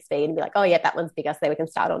feel for the next feed and be like, oh yeah, that one's bigger, so we can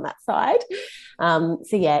start on that side.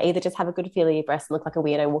 So yeah, either just have a good feel of your breasts and look like a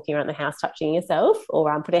weirdo walking around the house touching yourself,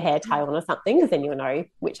 or put a hair tie on or something, because then you'll know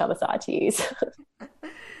which other side to use.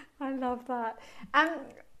 I love that.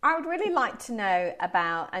 I would really like to know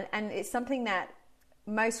about, and it's something that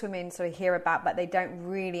most women sort of hear about, but they don't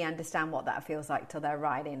really understand what that feels like till they're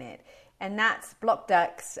right in it. And that's blocked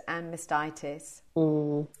ducts and mastitis.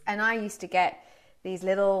 And I used to get these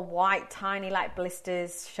little white, tiny like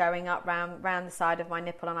blisters showing up round the side of my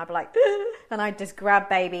nipple, and I'd be like, and I'd just grab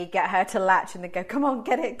baby, get her to latch, and they'd go, come on,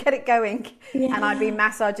 get it going. Yeah. And I'd be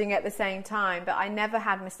massaging at the same time. But I never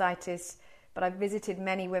had mastitis, but I've visited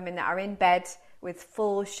many women that are in bed with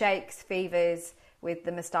full shakes, fevers with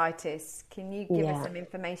the mastitis. Can you give us some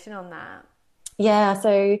information on that? Yeah,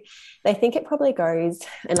 so they think it probably goes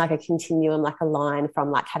in like a continuum, like a line from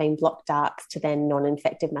like having blocked ducts to then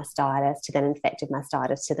non-infective mastitis to then infective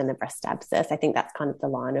mastitis to then a breast abscess. I think that's kind of the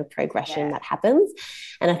line of progression that happens.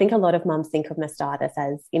 And I think a lot of mums think of mastitis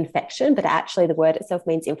as infection, but actually the word itself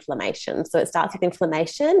means inflammation. So it starts with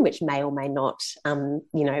inflammation, which may or may not,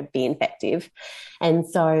 be infective. And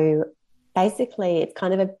so basically it's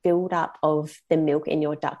kind of a build-up of the milk in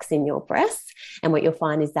your ducts in your breasts. And what you'll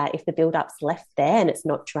find is that if the build-up's left there and it's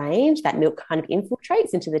not drained, that milk kind of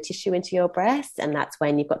infiltrates into the tissue into your breasts, and that's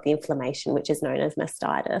when you've got the inflammation, which is known as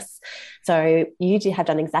mastitis. So you have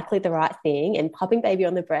done exactly the right thing in popping baby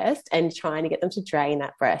on the breast and trying to get them to drain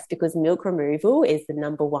that breast, because milk removal is the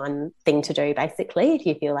number one thing to do, basically, if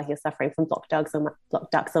you feel like you're suffering from blocked ducts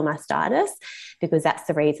or mastitis, because that's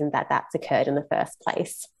the reason that that's occurred in the first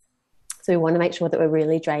place. So we want to make sure that we're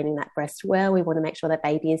really draining that breast well. We want to make sure that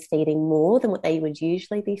baby is feeding more than what they would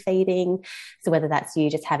usually be feeding. So whether that's you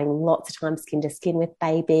just having lots of time skin to skin with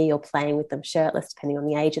baby, or playing with them shirtless, depending on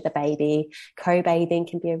the age of the baby. Co-bathing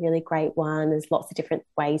can be a really great one. There's lots of different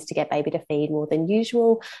ways to get baby to feed more than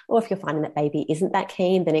usual. Or if you're finding that baby isn't that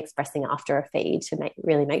keen, then expressing after a feed to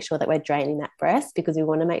really make sure that we're draining that breast, because we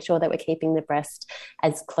want to make sure that we're keeping the breast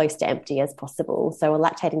as close to empty as possible. So a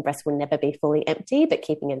lactating breast will never be fully empty, but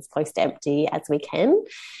keeping it as close to empty as we can,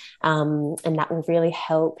 and that will really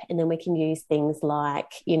help. And then we can use things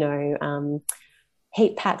like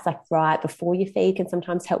heat packs like right before you feed can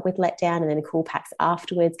sometimes help with letdown, and then cool packs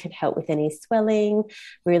afterwards can help with any swelling.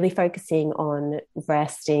 Really focusing on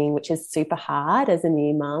resting, which is super hard as a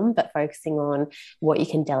new mum, but focusing on what you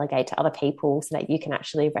can delegate to other people so that you can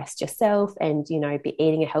actually rest yourself, and be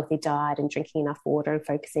eating a healthy diet and drinking enough water and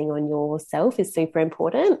focusing on yourself is super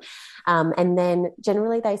important. And then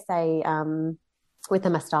generally they say with the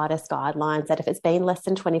mastitis guidelines that if it's been less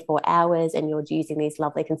than 24 hours and you're using these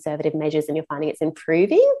lovely conservative measures and you're finding it's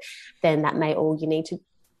improving, then that may you may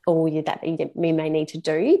need to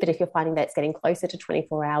do. But if you're finding that it's getting closer to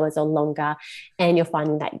 24 hours or longer, and you're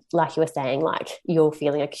finding that, like you were saying, like you're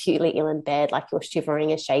feeling acutely ill in bed, like you're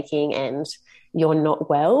shivering and shaking and you're not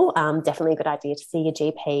well, definitely a good idea to see your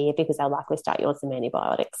GP, because they'll likely start you on some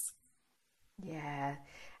antibiotics. Yeah.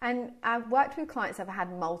 And I've worked with clients that have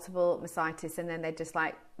had multiple mastitis, and then they're just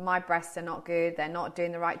like, my breasts are not good, they're not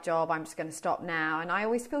doing the right job, I'm just going to stop now. And I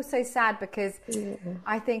always feel so sad, because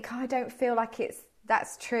I think, I don't feel like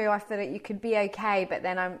that's true. I feel that you could be okay, but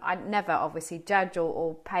then I never obviously judge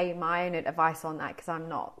or pay my own advice on that, because I'm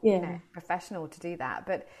not professional to do that.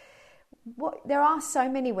 But there are so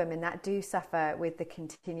many women that do suffer with the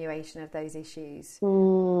continuation of those issues.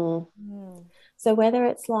 So whether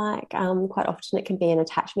it's like quite often it can be an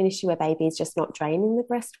attachment issue where baby is just not draining the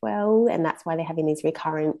breast well, and that's why they're having these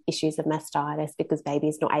recurrent issues of mastitis, because baby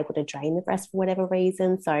is not able to drain the breast for whatever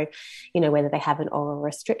reason. So whether they have an oral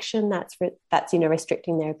restriction that's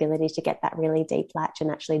restricting their ability to get that really deep latch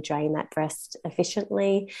and actually drain that breast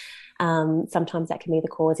efficiently. Sometimes that can be the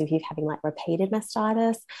cause if you're having like repeated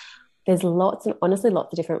mastitis. There's lots of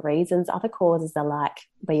different reasons. Other causes are like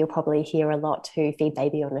where you'll probably hear a lot to feed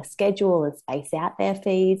baby on a schedule and space out their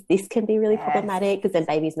feeds. This can be really problematic, because then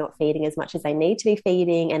baby's not feeding as much as they need to be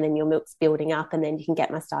feeding, and then your milk's building up, and then you can get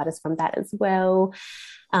mastitis from that as well.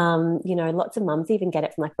 Lots of mums even get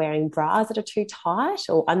it from like wearing bras that are too tight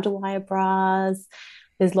or underwire bras.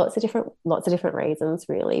 There's lots of different reasons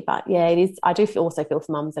really. But yeah, it is. I do also feel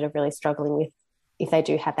for mums that are really struggling with, if they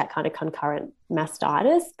do have that kind of concurrent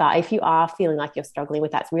mastitis. But if you are feeling like you're struggling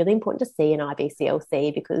with that, it's really important to see an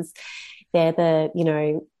IBCLC, because they're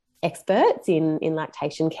the, experts in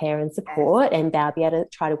lactation care and support, and they'll be able to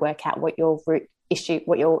try to work out what your root issue,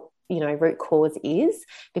 what your root cause is,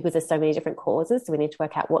 because there's so many different causes. So we need to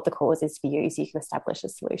work out what the cause is for you so you can establish a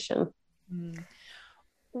solution.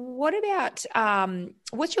 What about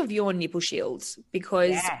what's your view on nipple shields?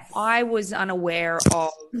 Because I was unaware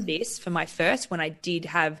of this for my first, when I did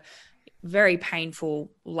have very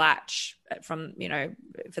painful latch from,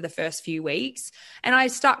 for the first few weeks, and I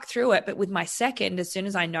stuck through it. But with my second, as soon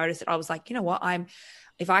as I noticed it, I was like, you know what,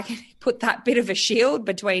 if I can put that bit of a shield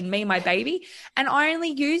between me and my baby. And I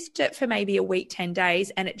only used it for maybe a week, 10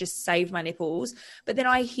 days, and it just saved my nipples. But then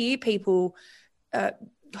I hear people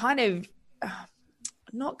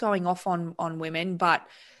not going off on women, but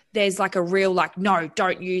there's like a real, no,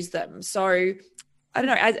 don't use them. So I don't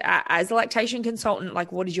know, as a lactation consultant,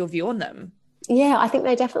 what is your view on them? Yeah, I think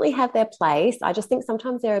they definitely have their place. I just think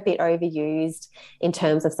sometimes they're a bit overused in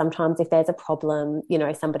terms of, sometimes if there's a problem,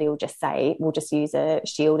 somebody will just say, we'll just use a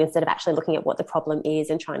shield, instead of actually looking at what the problem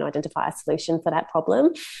is and trying to identify a solution for that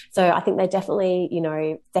problem. So I think they definitely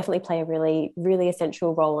play a really, really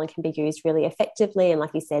essential role and can be used really effectively. And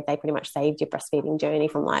like you said, they pretty much saved your breastfeeding journey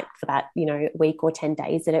from for that, week or 10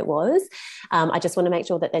 days that it was. I just want to make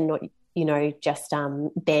sure that they're not, just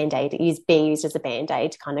Band-Aid, being used as a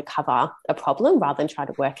Band-Aid to kind of cover a problem rather than try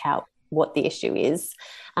to work out what the issue is.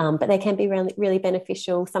 But they can be really, really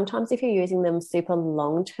beneficial. Sometimes if you're using them super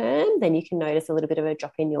long term, then you can notice a little bit of a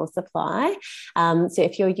drop in your supply. So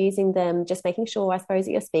if you're using them, just making sure, I suppose,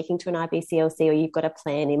 that you're speaking to an IBCLC or you've got a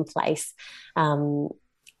plan in place,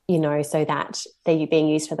 so that they're being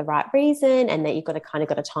used for the right reason, and that you've got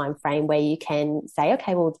a time frame where you can say,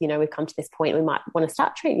 okay, well, we've come to this point, we might want to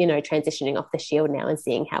start transitioning off the shield now and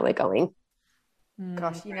seeing how we're going.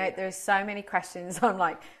 Gosh, there's so many questions. I'm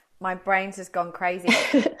like, my brain's just gone crazy.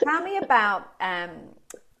 Tell me about,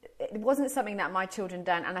 it wasn't something that my children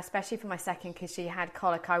done, and especially for my second, because she had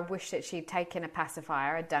colic, I wish that she'd taken a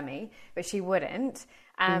pacifier, a dummy, but she wouldn't.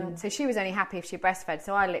 So she was only happy if she breastfed.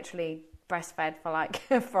 So I literally breastfed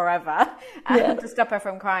for forever to stop her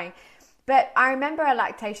from crying. But I remember a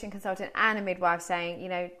lactation consultant and a midwife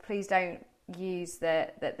saying, please don't use the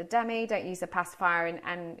dummy, don't use the pacifier,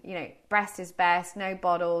 and breast is best, no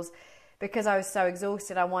bottles. Because I was so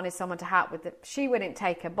exhausted, I wanted someone to help with it. She wouldn't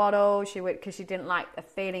take a bottle, because she didn't like the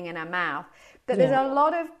feeling in her mouth. But there's a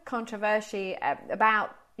lot of controversy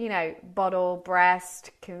about bottle,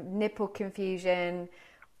 breast, nipple confusion.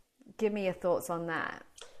 Give me your thoughts on that.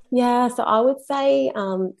 Yeah, so I would say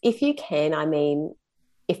if you can,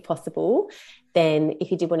 if possible, then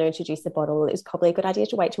if you did want to introduce the bottle, it was probably a good idea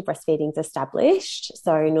to wait till breastfeeding's established.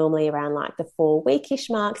 So normally around the 4-week-ish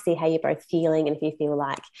mark, see how you're both feeling. And if you feel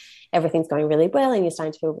like everything's going really well and you're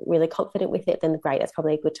starting to feel really confident with it, then great, that's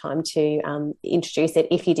probably a good time to introduce it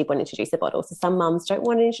if you did want to introduce the bottle. So some mums don't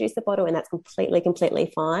want to introduce the bottle, and that's completely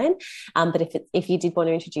fine. But if you did want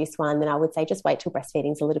to introduce one, then I would say just wait till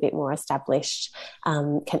breastfeeding's a little bit more established,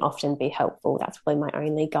 can often be helpful. That's probably my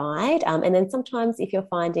only guide. And then sometimes if you're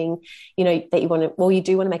finding, that you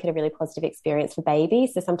do want to make it a really positive experience for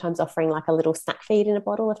babies. So sometimes offering a little snack feed in a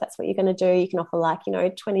bottle, if that's what you're going to do, you can offer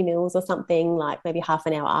 20 mils or something, maybe half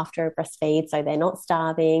an hour after a breastfeed, so they're not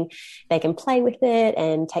starving. They can play with it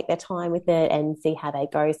and take their time with it and see how they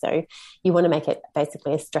go. So you want to make it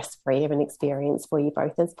basically as stress-free of an experience for you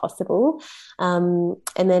both as possible. And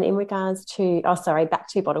then in regards to, back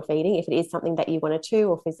to bottle feeding, if it is something that you wanted to,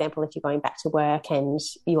 or for example, if you're going back to work and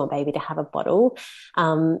you want baby to have a bottle,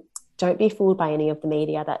 don't be fooled by any of the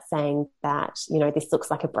media that's saying that, this looks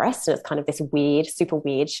like a breast and it's kind of this weird, super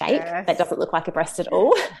weird shape that doesn't look like a breast at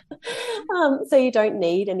all. So you don't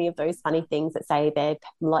need any of those funny things that say they're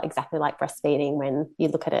exactly like breastfeeding when you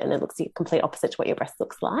look at it and it looks the complete opposite to what your breast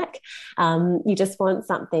looks like. You just want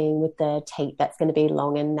something with the teat that's going to be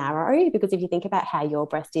long and narrow, because if you think about how your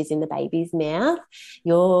breast is in the baby's mouth,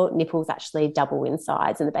 your nipples actually double in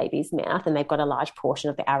size in the baby's mouth, and they've got a large portion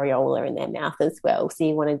of the areola in their mouth as well. So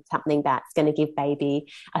you wanted something that's going to give baby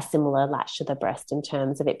a similar latch to the breast in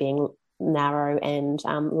terms of it being narrow and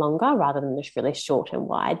longer, rather than this really short and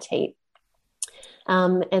wide teat.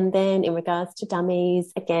 And then in regards to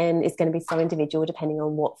dummies, again, it's going to be so individual depending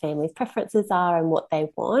on what families' preferences are and what they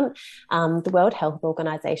want. The World Health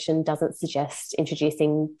Organization doesn't suggest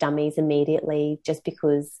introducing dummies immediately, just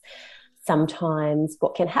because sometimes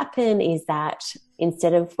what can happen is that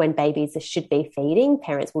instead of when babies should be feeding,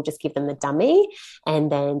 parents will just give them the dummy,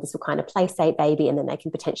 and then this will kind of placate baby, and then they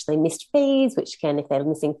can potentially miss feeds, which can, if they're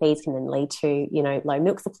missing feeds, can then lead to, low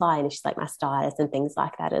milk supply and issues like mastitis and things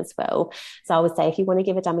like that as well. So I would say if you want to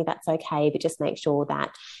give a dummy, that's okay, but just make sure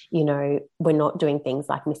that, we're not doing things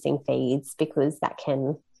like missing feeds, because that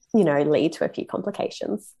can, lead to a few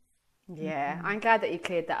complications. Yeah, I'm glad that you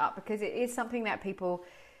cleared that up, because it is something that people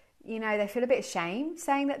you know, they feel a bit ashamed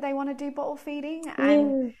saying that they want to do bottle feeding.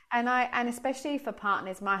 And especially for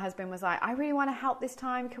partners, my husband was like, I really want to help this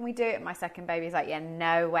time. Can we do it? My second baby's like, yeah,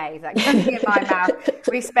 no way. He's like, nothing in my mouth.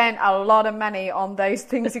 We spent a lot of money on those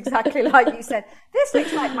things, exactly like you said. This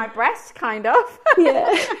looks like my breast, kind of.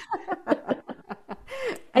 Yeah.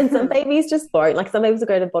 And some babies just won't. Like, some babies will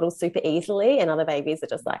go to bottles super easily, and other babies are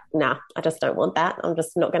just like, nah, I just don't want that. I'm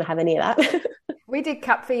just not going to have any of that. We did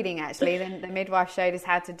cup feeding, actually. Then the midwife showed us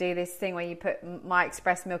how to do this thing where you put My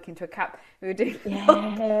Express milk into a cup. We were doing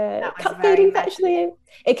cup feeding actually,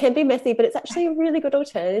 it can be messy, but it's actually a really good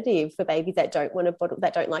alternative for babies that don't want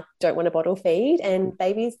to bottle feed. And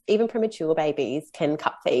babies, even premature babies, can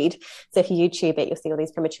cup feed. So if you YouTube it, you'll see all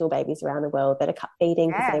these premature babies around the world that are cup feeding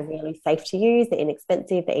because they're really safe to use, they're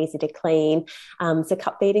inexpensive, they're easy to clean. So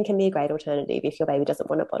cup feeding can be a great alternative if your baby doesn't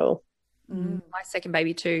want a bottle. My second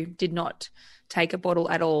baby too did not take a bottle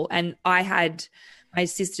at all. And I had my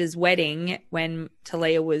sister's wedding when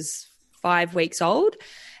Talia was 5 weeks old,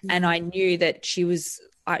 and I knew that she was,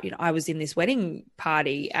 I was in this wedding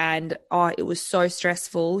party, and it was so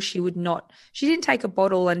stressful. She didn't take a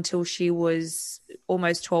bottle until she was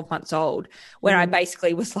almost 12 months old, when I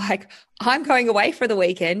basically was like, I'm going away for the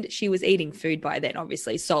weekend. She was eating food by then,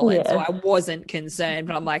 obviously solid. So I wasn't concerned,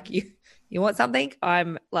 but I'm like, you want something?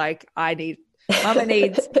 I'm like, Mama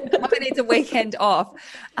needs a weekend off.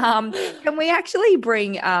 Can we actually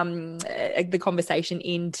bring the conversation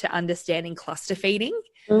into understanding cluster feeding?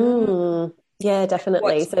 Yeah,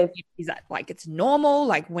 definitely. So is that like it's normal?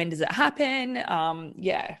 Like, when does it happen?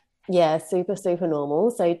 Yeah, super, super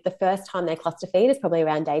normal. So the first time they cluster feed is probably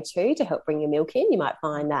around day 2 to help bring your milk in. You might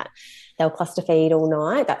find that they'll cluster feed all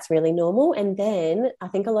night. That's really normal. And then I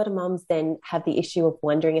think a lot of mums then have the issue of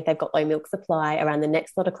wondering if they've got low milk supply around the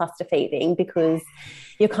next lot of cluster feeding, because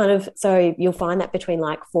you'll find that between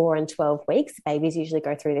like 4 and 12 weeks, babies usually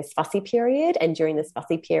go through this fussy period. And during this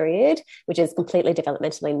fussy period, which is completely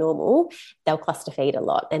developmentally normal, they'll cluster feed a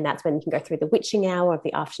lot. And that's when you can go through the witching hour of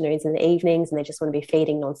the afternoons and the evenings, and they just want to be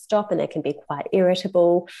feeding nonstop, and they can be quite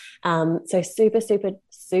irritable. So super, super,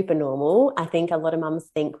 super normal. I think a lot of mums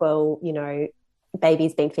think, well, you know,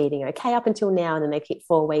 baby's been feeding okay up until now, and then they've hit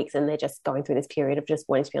 4 weeks and they're just going through this period of just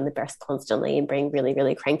wanting to be on the breast constantly and being really,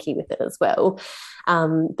 really cranky with it as well.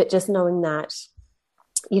 But just knowing that,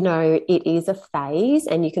 you know, it is a phase,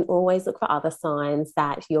 and you can always look for other signs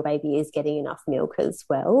that your baby is getting enough milk as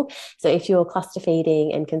well. So if you're cluster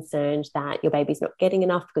feeding and concerned that your baby's not getting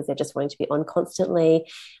enough because they're just wanting to be on constantly,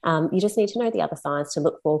 you just need to know the other signs to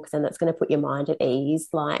look for, because then that's going to put your mind at ease.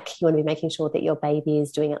 Like, you want to be making sure that your baby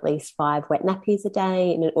is doing at least 5 wet nappies a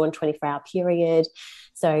day or in a 24-hour period.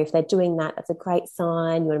 So if they're doing that, that's a great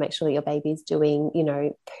sign. You want to make sure that your baby's doing, you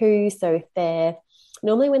know, poo. So if they're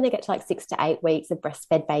normally, when they get to like 6 to 8 weeks, a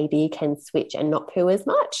breastfed baby can switch and not poo as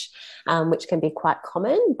much, which can be quite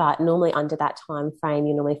common. But normally under that time frame,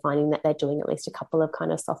 you're normally finding that they're doing at least a couple of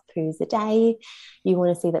kind of soft poos a day. You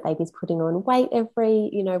want to see that baby's putting on weight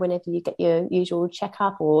whenever you get your usual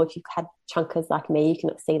checkup, or if you've had chunkers like me, you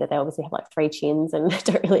can see that they obviously have like 3 chins and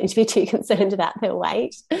don't really need to be too concerned about their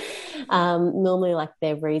weight. Normally, like,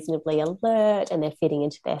 they're reasonably alert and they're fitting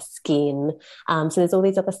into their skin. So there's all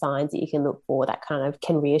these other signs that you can look for that kind of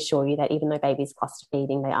can reassure you that even though baby's cluster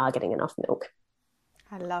feeding, they are getting enough milk.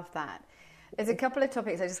 I love that. There's a couple of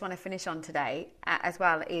topics I just want to finish on today as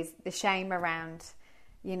well, is the shame around,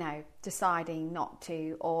 you know, deciding not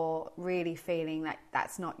to, or really feeling like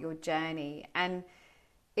that's not your journey. And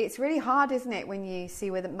it's really hard, isn't it, when you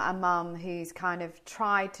see with a mum who's kind of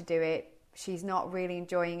tried to do it, she's not really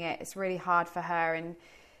enjoying it, it's really hard for her, and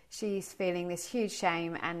she's feeling this huge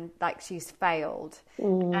shame and like she's failed.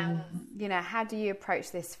 You know, how do you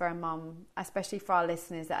approach this for a mum, especially for our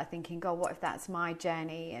listeners that are thinking, God, what if that's my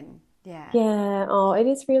journey? And it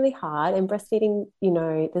is really hard. And breastfeeding, you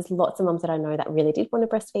know, there's lots of mums that I know that really did want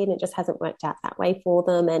to breastfeed and it just hasn't worked out that way for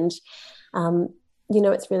them. And you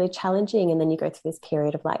know, it's really challenging. And then you go through this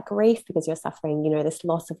period of like grief because you're suffering, you know, this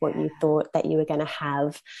loss of what you thought that you were going to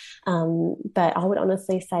have. But I would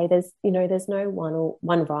honestly say there's no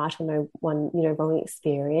one right or no one, you know, wrong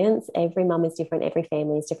experience. Every mum is different. Every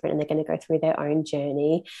family is different, and they're going to go through their own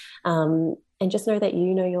journey. And just know that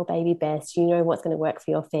you know your baby best. You know what's going to work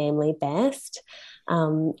for your family best.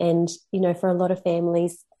 And, you know, for a lot of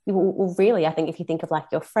families, well, really, I think if you think of like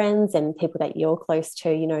your friends and people that you're close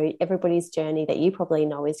to, you know, everybody's journey that you probably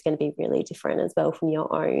know is going to be really different as well from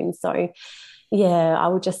your own. So, yeah, I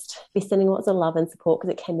would just be sending lots of love and support,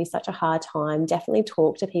 because it can be such a hard time. Definitely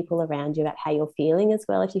talk to people around you about how you're feeling as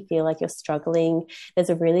well. If you feel like you're struggling, there's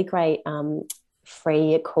a really great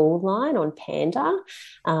free call line on Panda,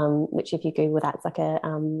 which if you Google that, it's like a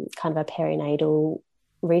kind of a perinatal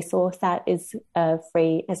resource that is has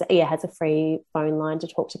a free phone line to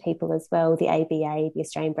talk to people as well. The ABA, the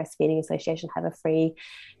Australian Breastfeeding Association, have a free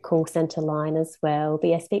call centre line as well. But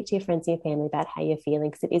yeah, speak to your friends and your family about how you're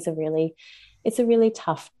feeling, because it's a really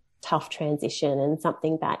tough transition, and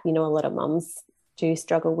something that, you know, a lot of mums do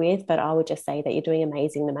struggle with. But I would just say that you're doing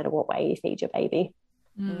amazing no matter what way you feed your baby.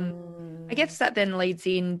 I guess that then leads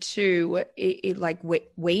into like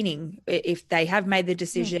weaning. If they have made the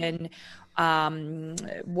decision,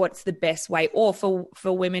 what's the best way? Or for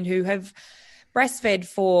women who have breastfed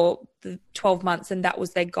for the 12 months and that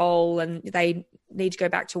was their goal and they need to go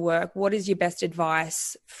back to work, what is your best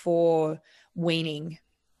advice for weaning?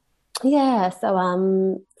 Yeah,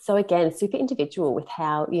 so again, super individual with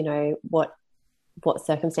how, you know, what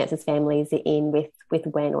circumstances families are in with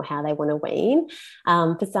when or how they want to wean.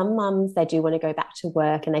 For some mums, they do want to go back to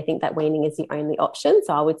work and they think that weaning is the only option.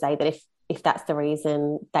 So I would say that if that's the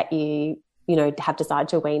reason that you have decided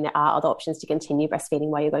to wean, there are other options to continue breastfeeding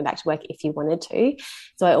while you're going back to work if you wanted to.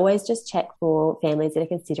 So I always just check for families that are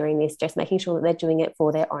considering this, just making sure that they're doing it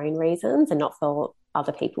for their own reasons and not for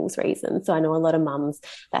other people's reasons. So I know a lot of mums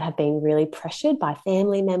that have been really pressured by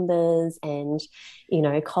family members and, you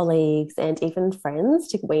know, colleagues and even friends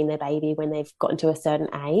to wean their baby when they've gotten to a certain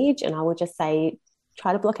age. And I would just say,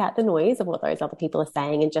 try to block out the noise of what those other people are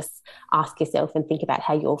saying and just ask yourself and think about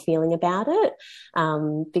how you're feeling about it,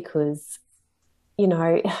 because, you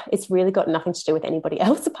know, it's really got nothing to do with anybody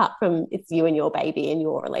else apart from it's you and your baby and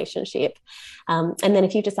your relationship. And then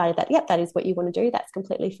if you've decided that, yep, that is what you want to do, that's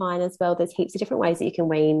completely fine as well. There's heaps of different ways that you can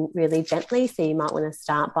wean really gently. So you might want to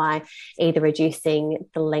start by either reducing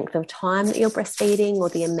the length of time that you're breastfeeding or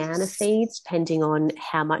the amount of feeds, depending on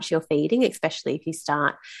how much you're feeding, especially if you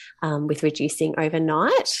start with reducing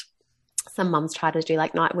overnight. Some mums try to do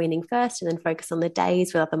like night weaning first and then focus on the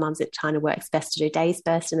days. With other mums, it kind of works best to do days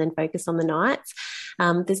first and then focus on the nights.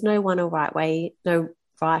 There's no one or right way, no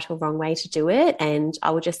right or wrong way to do it. And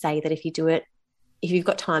I would just say that if you've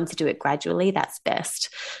got time to do it gradually, that's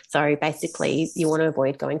best. So basically you want to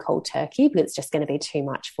avoid going cold turkey because it's just going to be too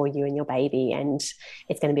much for you and your baby, and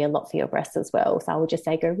it's going to be a lot for your breasts as well. So I would just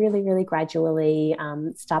say go really, really gradually,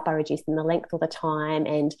 start by reducing the length or the time.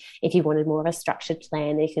 And if you wanted more of a structured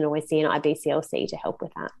plan, you can always see an IBCLC to help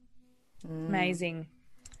with that. Amazing.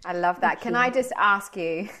 I love that. Can I just ask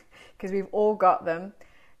you, because we've all got them,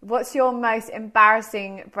 what's your most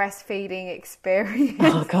embarrassing breastfeeding experience?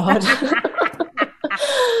 Oh, God.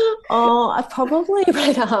 I probably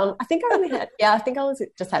read, I think I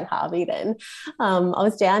just had Harvey then. I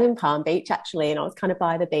was down in Palm Beach actually, and I was kind of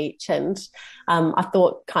by the beach, and I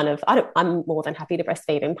thought I'm more than happy to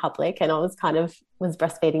breastfeed in public, and I was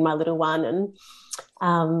breastfeeding my little one,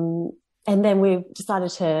 and then we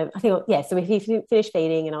decided so we finished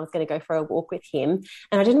feeding and I was going to go for a walk with him,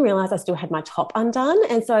 and I didn't realise I still had my top undone.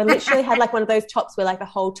 And so I literally had like one of those tops where like the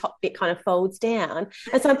whole top bit kind of folds down.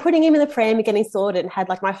 And so I'm putting him in the pram and getting sorted and had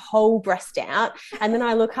like my whole breast out. And then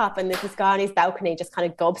I look up and there's this guy on his balcony just kind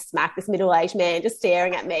of gobsmacked, this middle-aged man just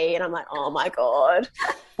staring at me. And I'm like, oh my God,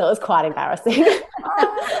 that was quite embarrassing.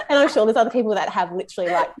 And I'm sure there's other people that have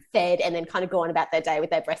literally like fed and then kind of gone about their day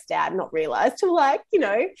with their breast out and not realised till 10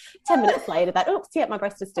 minutes later that, oops, yeah, my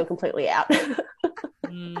breast is still completely out.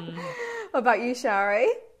 What about you, Shari?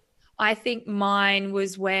 I think mine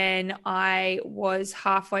was when I was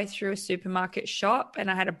halfway through a supermarket shop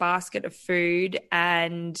and I had a basket of food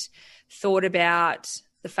and thought about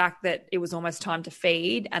the fact that it was almost time to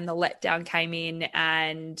feed, and the letdown came in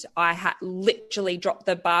and I had literally dropped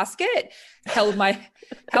the basket, held my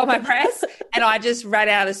breath, and I just ran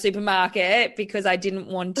out of the supermarket because I didn't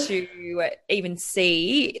want to even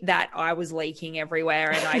see that I was leaking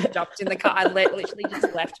everywhere. And I jumped in the car. I literally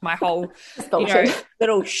just left my whole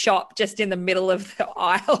little shop just in the middle of the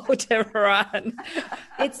aisle to run.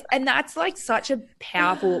 And that's like such a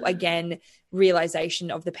powerful, again,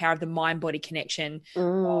 realization of the power of the mind-body connection,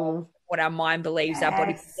 of what our mind believes our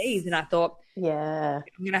body believes. And I thought, I'm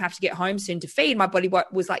going to have to get home soon to feed. My body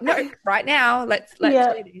was like, no, right now, let's do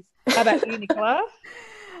this. How about you, Nicola?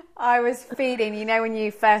 I was feeding, when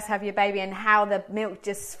you first have your baby and how the milk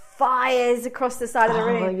just fires across the side of the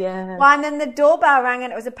room. Yeah. Well, and then the doorbell rang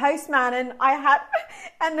and it was a postman, and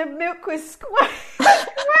the milk was squirting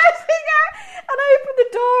out, and I opened the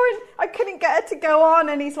door and I couldn't get her to go on,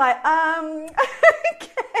 and he's like, okay.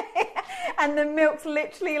 And the milk's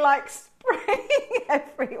literally like spraying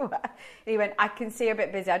everywhere. And he went, I can see you're a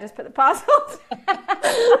bit busy. I just put the parcels.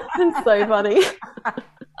 That's so funny.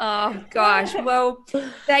 Oh, gosh. Well,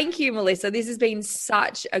 thank you, Melissa. This has been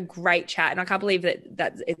such a great chat, and I can't believe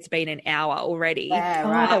that it's been an hour already. Yeah,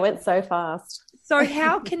 right. That went so fast. So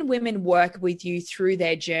how can women work with you through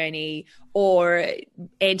their journey or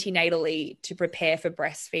antenatally to prepare for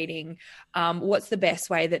breastfeeding, what's the best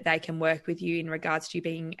way that they can work with you in regards to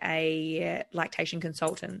being a lactation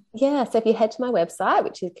consultant? Yeah, so if you head to my website,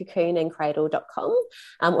 which is cocoonandcradle.com,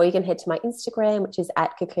 or you can head to my Instagram, which is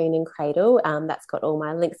 @cocoonandcradle. That's got all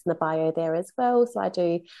my links in the bio there as well. So I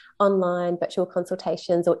do online virtual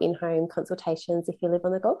consultations or in-home consultations if you live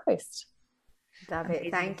on the Gold Coast. Love it.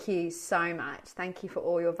 Thank you so much. Thank you for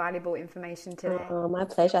all your valuable information today. Oh, my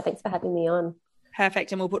pleasure. Thanks for having me on.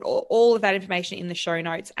 Perfect. And we'll put all of that information in the show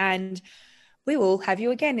notes, and we will have you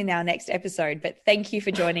again in our next episode. But thank you for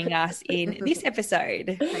joining us in this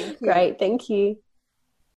episode. Great. Thank you.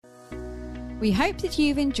 We hope that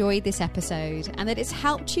you've enjoyed this episode and that it's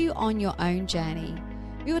helped you on your own journey.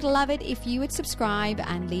 We would love it if you would subscribe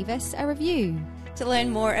and leave us a review. To learn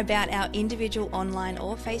more about our individual online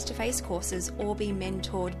or face-to-face courses or be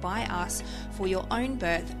mentored by us for your own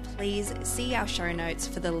birth, please see our show notes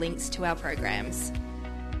for the links to our programs.